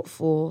was brought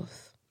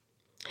forth.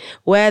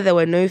 Where there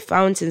were no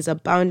fountains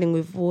abounding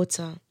with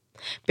water.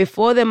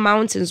 Before the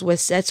mountains were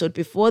settled,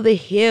 before the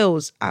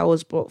hills I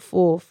was brought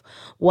forth,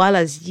 while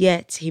as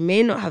yet he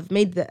may not have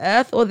made the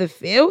earth or the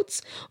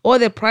fields or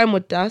the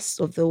primal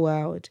dust of the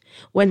world.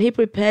 When he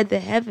prepared the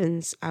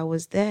heavens, I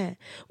was there.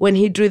 When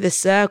he drew the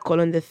circle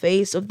on the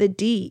face of the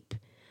deep.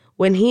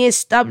 When he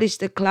established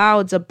the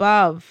clouds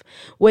above,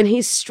 when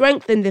he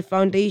strengthened the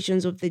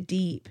foundations of the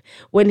deep,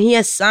 when he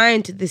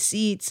assigned to the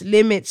sea its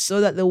limits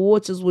so that the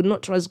waters would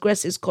not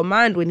transgress his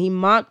command, when he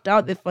marked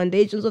out the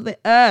foundations of the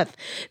earth,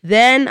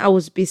 then I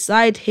was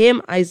beside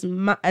him as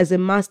a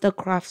master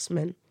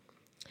craftsman,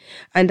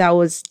 and I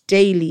was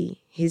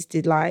daily his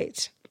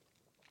delight.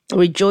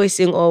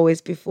 rejoicing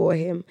always before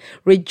him,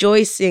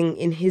 rejoicing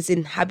in his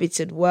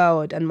inhabited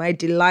world. And my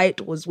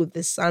delight was with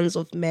the sons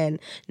of men.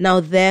 Now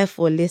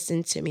therefore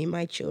listen to me,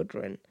 my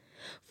children.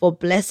 For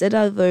blessed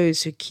are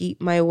those who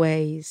keep my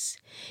ways.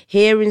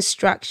 Hear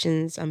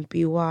instructions and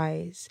be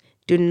wise.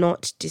 Do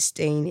not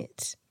disdain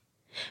it.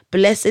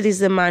 Blessed is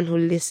the man who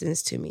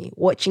listens to me,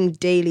 watching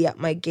daily at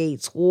my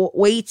gates,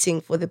 waiting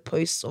for the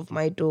posts of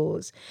my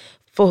doors.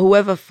 For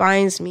whoever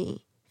finds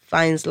me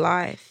finds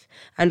life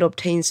and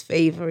obtains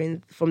favor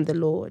from the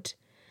Lord.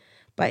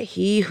 But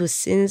he who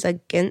sins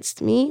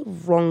against me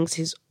wrongs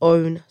his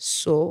own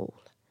soul.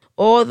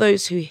 All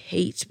those who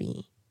hate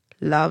me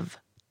love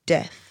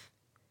death.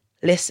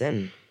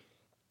 Listen,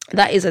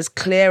 that is as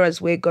clear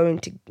as we're going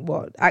to,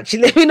 well,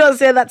 actually, let me not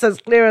say that's as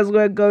clear as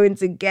we're going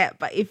to get,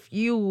 but if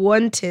you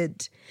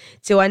wanted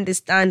to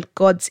understand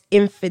God's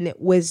infinite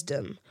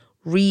wisdom,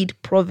 read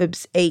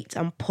Proverbs 8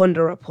 and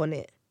ponder upon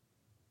it.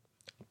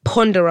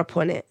 Ponder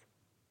upon it.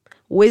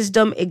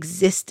 Wisdom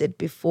existed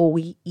before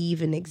we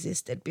even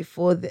existed,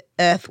 before the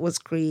earth was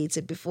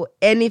created, before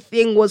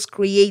anything was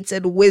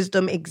created,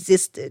 wisdom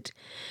existed.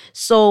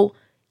 So,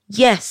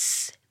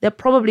 yes, there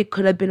probably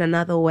could have been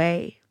another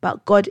way,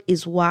 but God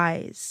is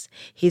wise.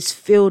 He's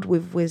filled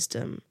with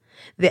wisdom.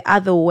 The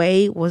other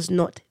way was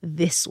not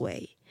this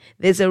way.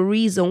 There's a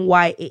reason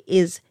why it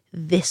is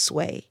this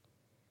way.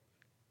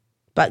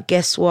 But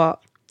guess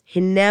what? He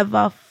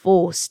never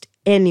forced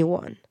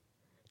anyone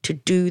to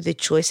do the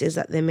choices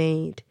that they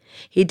made.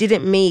 He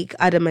didn't make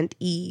Adam and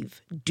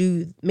Eve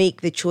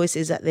make the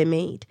choices that they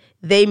made.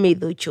 They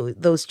made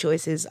those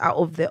choices out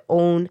of their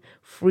own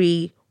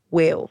free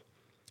will.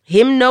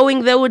 Him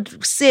knowing they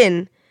would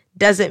sin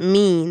doesn't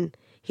mean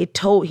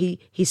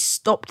he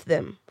stopped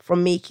them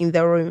from making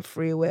their own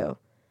free will.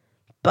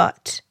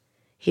 But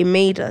he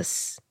made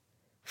us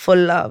for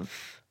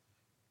love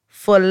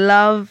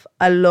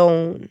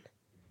alone,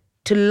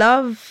 to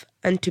love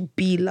and to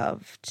be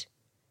loved.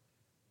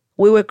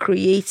 We were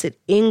created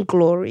in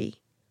glory,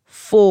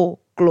 for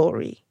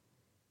glory.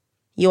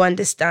 You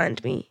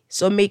understand me?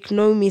 So make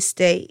no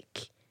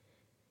mistake.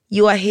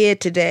 You are here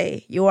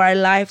today. You are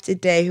alive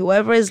today.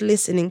 Whoever is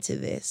listening to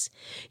this,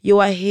 you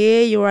are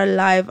here, you are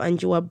alive,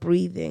 and you are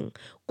breathing.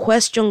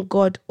 Question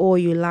God all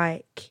you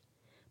like,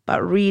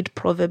 but read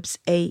Proverbs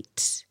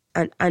 8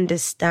 and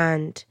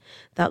understand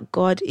that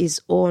God is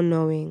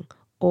all-knowing,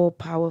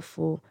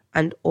 all-powerful,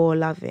 and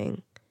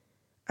all-loving.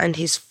 And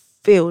he's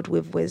filled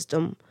with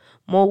wisdom,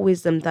 more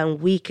wisdom than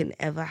we can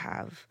ever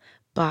have.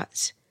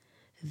 But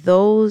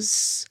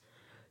those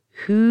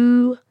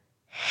who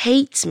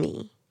hate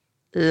me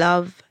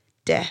love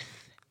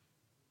death.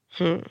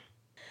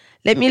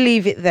 Let me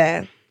leave it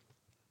there.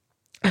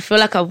 I feel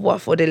like I've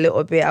waffled a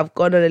little bit. I've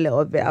gone on a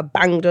little bit. I've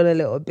banged on a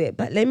little bit.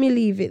 But let me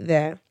leave it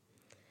there.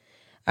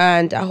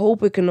 And I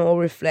hope we can all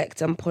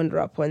reflect and ponder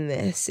upon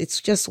this.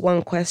 It's just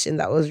one question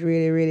that was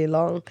really, really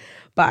long.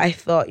 But I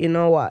thought, you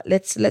know what?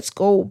 Let's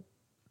go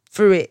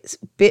through it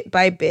bit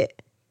by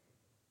bit.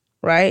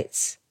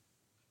 Right?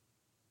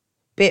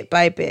 Bit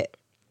by bit.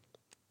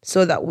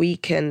 So that we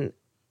can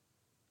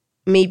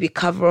maybe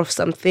cover off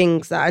some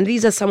things and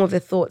these are some of the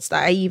thoughts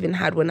that I even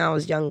had when I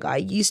was younger. I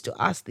used to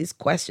ask these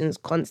questions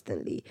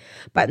constantly,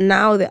 but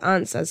now the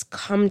answers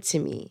come to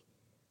me.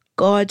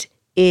 God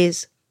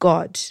is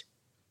God.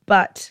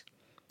 But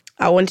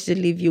I wanted to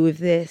leave you with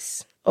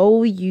this.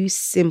 Oh, you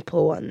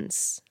simple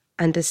ones,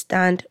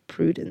 understand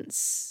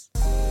prudence.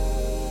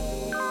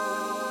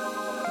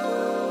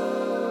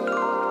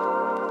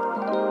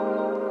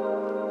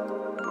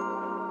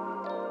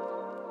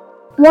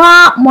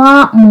 Wah,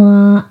 wah,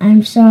 wah.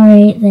 I'm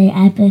sorry the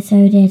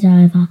episode is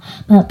over,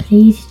 but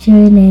please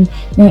tune in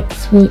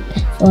next week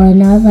for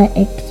another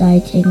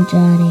exciting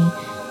journey.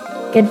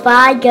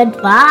 Goodbye,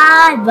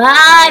 goodbye,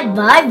 bye,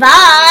 bye,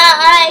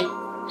 bye.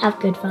 Have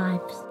good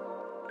vibes.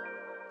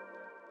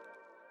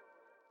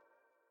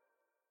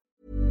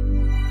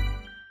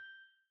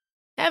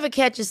 Ever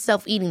catch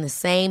yourself eating the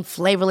same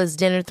flavorless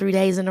dinner 3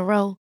 days in a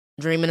row?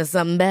 Dreaming of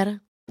something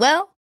better?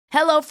 Well,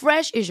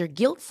 HelloFresh is your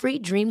guilt-free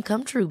dream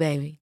come true,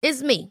 baby.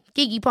 It's me,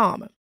 Keke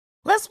Palmer.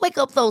 Let's wake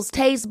up those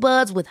taste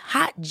buds with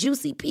hot,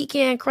 juicy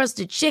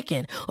pecan-crusted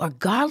chicken or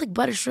garlic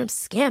butter shrimp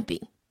scampi.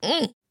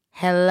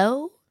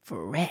 Hello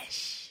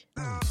Fresh.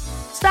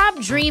 Stop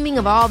dreaming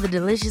of all the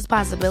delicious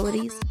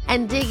possibilities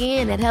and dig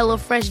in at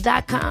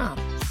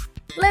HelloFresh.com.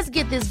 Let's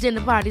get this dinner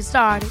party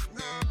started.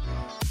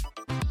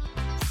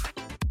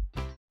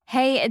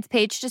 Hey, it's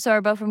Paige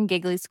DeSorbo from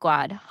Giggly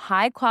Squad.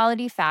 High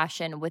quality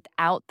fashion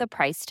without the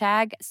price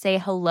tag. Say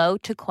hello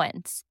to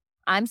Quince.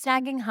 I'm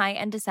snagging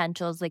high-end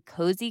essentials like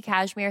cozy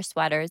cashmere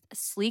sweaters,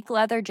 sleek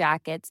leather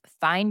jackets,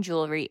 fine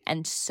jewelry,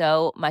 and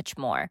so much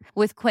more.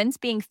 With Quince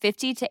being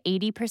 50 to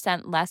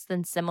 80% less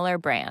than similar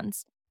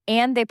brands.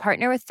 And they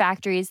partner with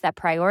factories that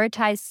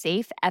prioritize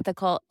safe,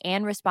 ethical,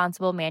 and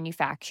responsible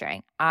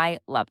manufacturing. I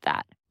love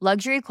that.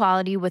 Luxury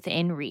quality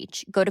within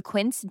reach. Go to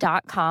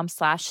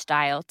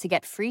quince.com/style to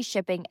get free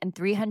shipping and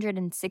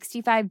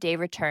 365-day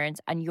returns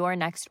on your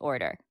next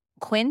order.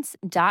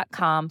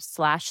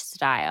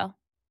 Quince.com/style.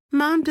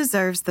 Mom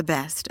deserves the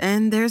best,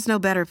 and there's no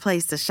better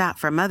place to shop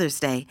for Mother's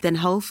Day than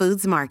Whole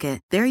Foods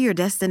Market. They're your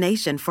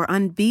destination for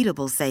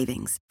unbeatable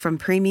savings, from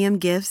premium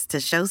gifts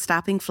to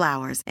show-stopping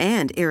flowers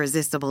and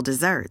irresistible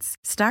desserts.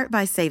 Start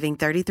by saving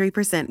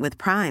 33% with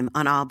Prime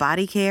on all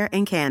body care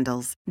and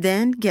candles.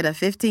 Then get a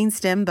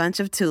 15-stem bunch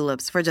of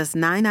tulips for just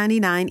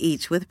 $9.99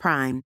 each with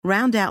Prime.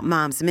 Round out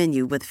Mom's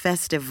menu with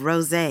festive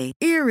rosé,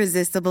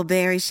 irresistible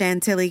berry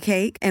chantilly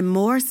cake, and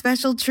more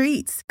special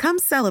treats. Come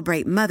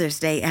celebrate Mother's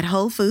Day at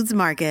Whole Foods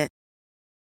Market.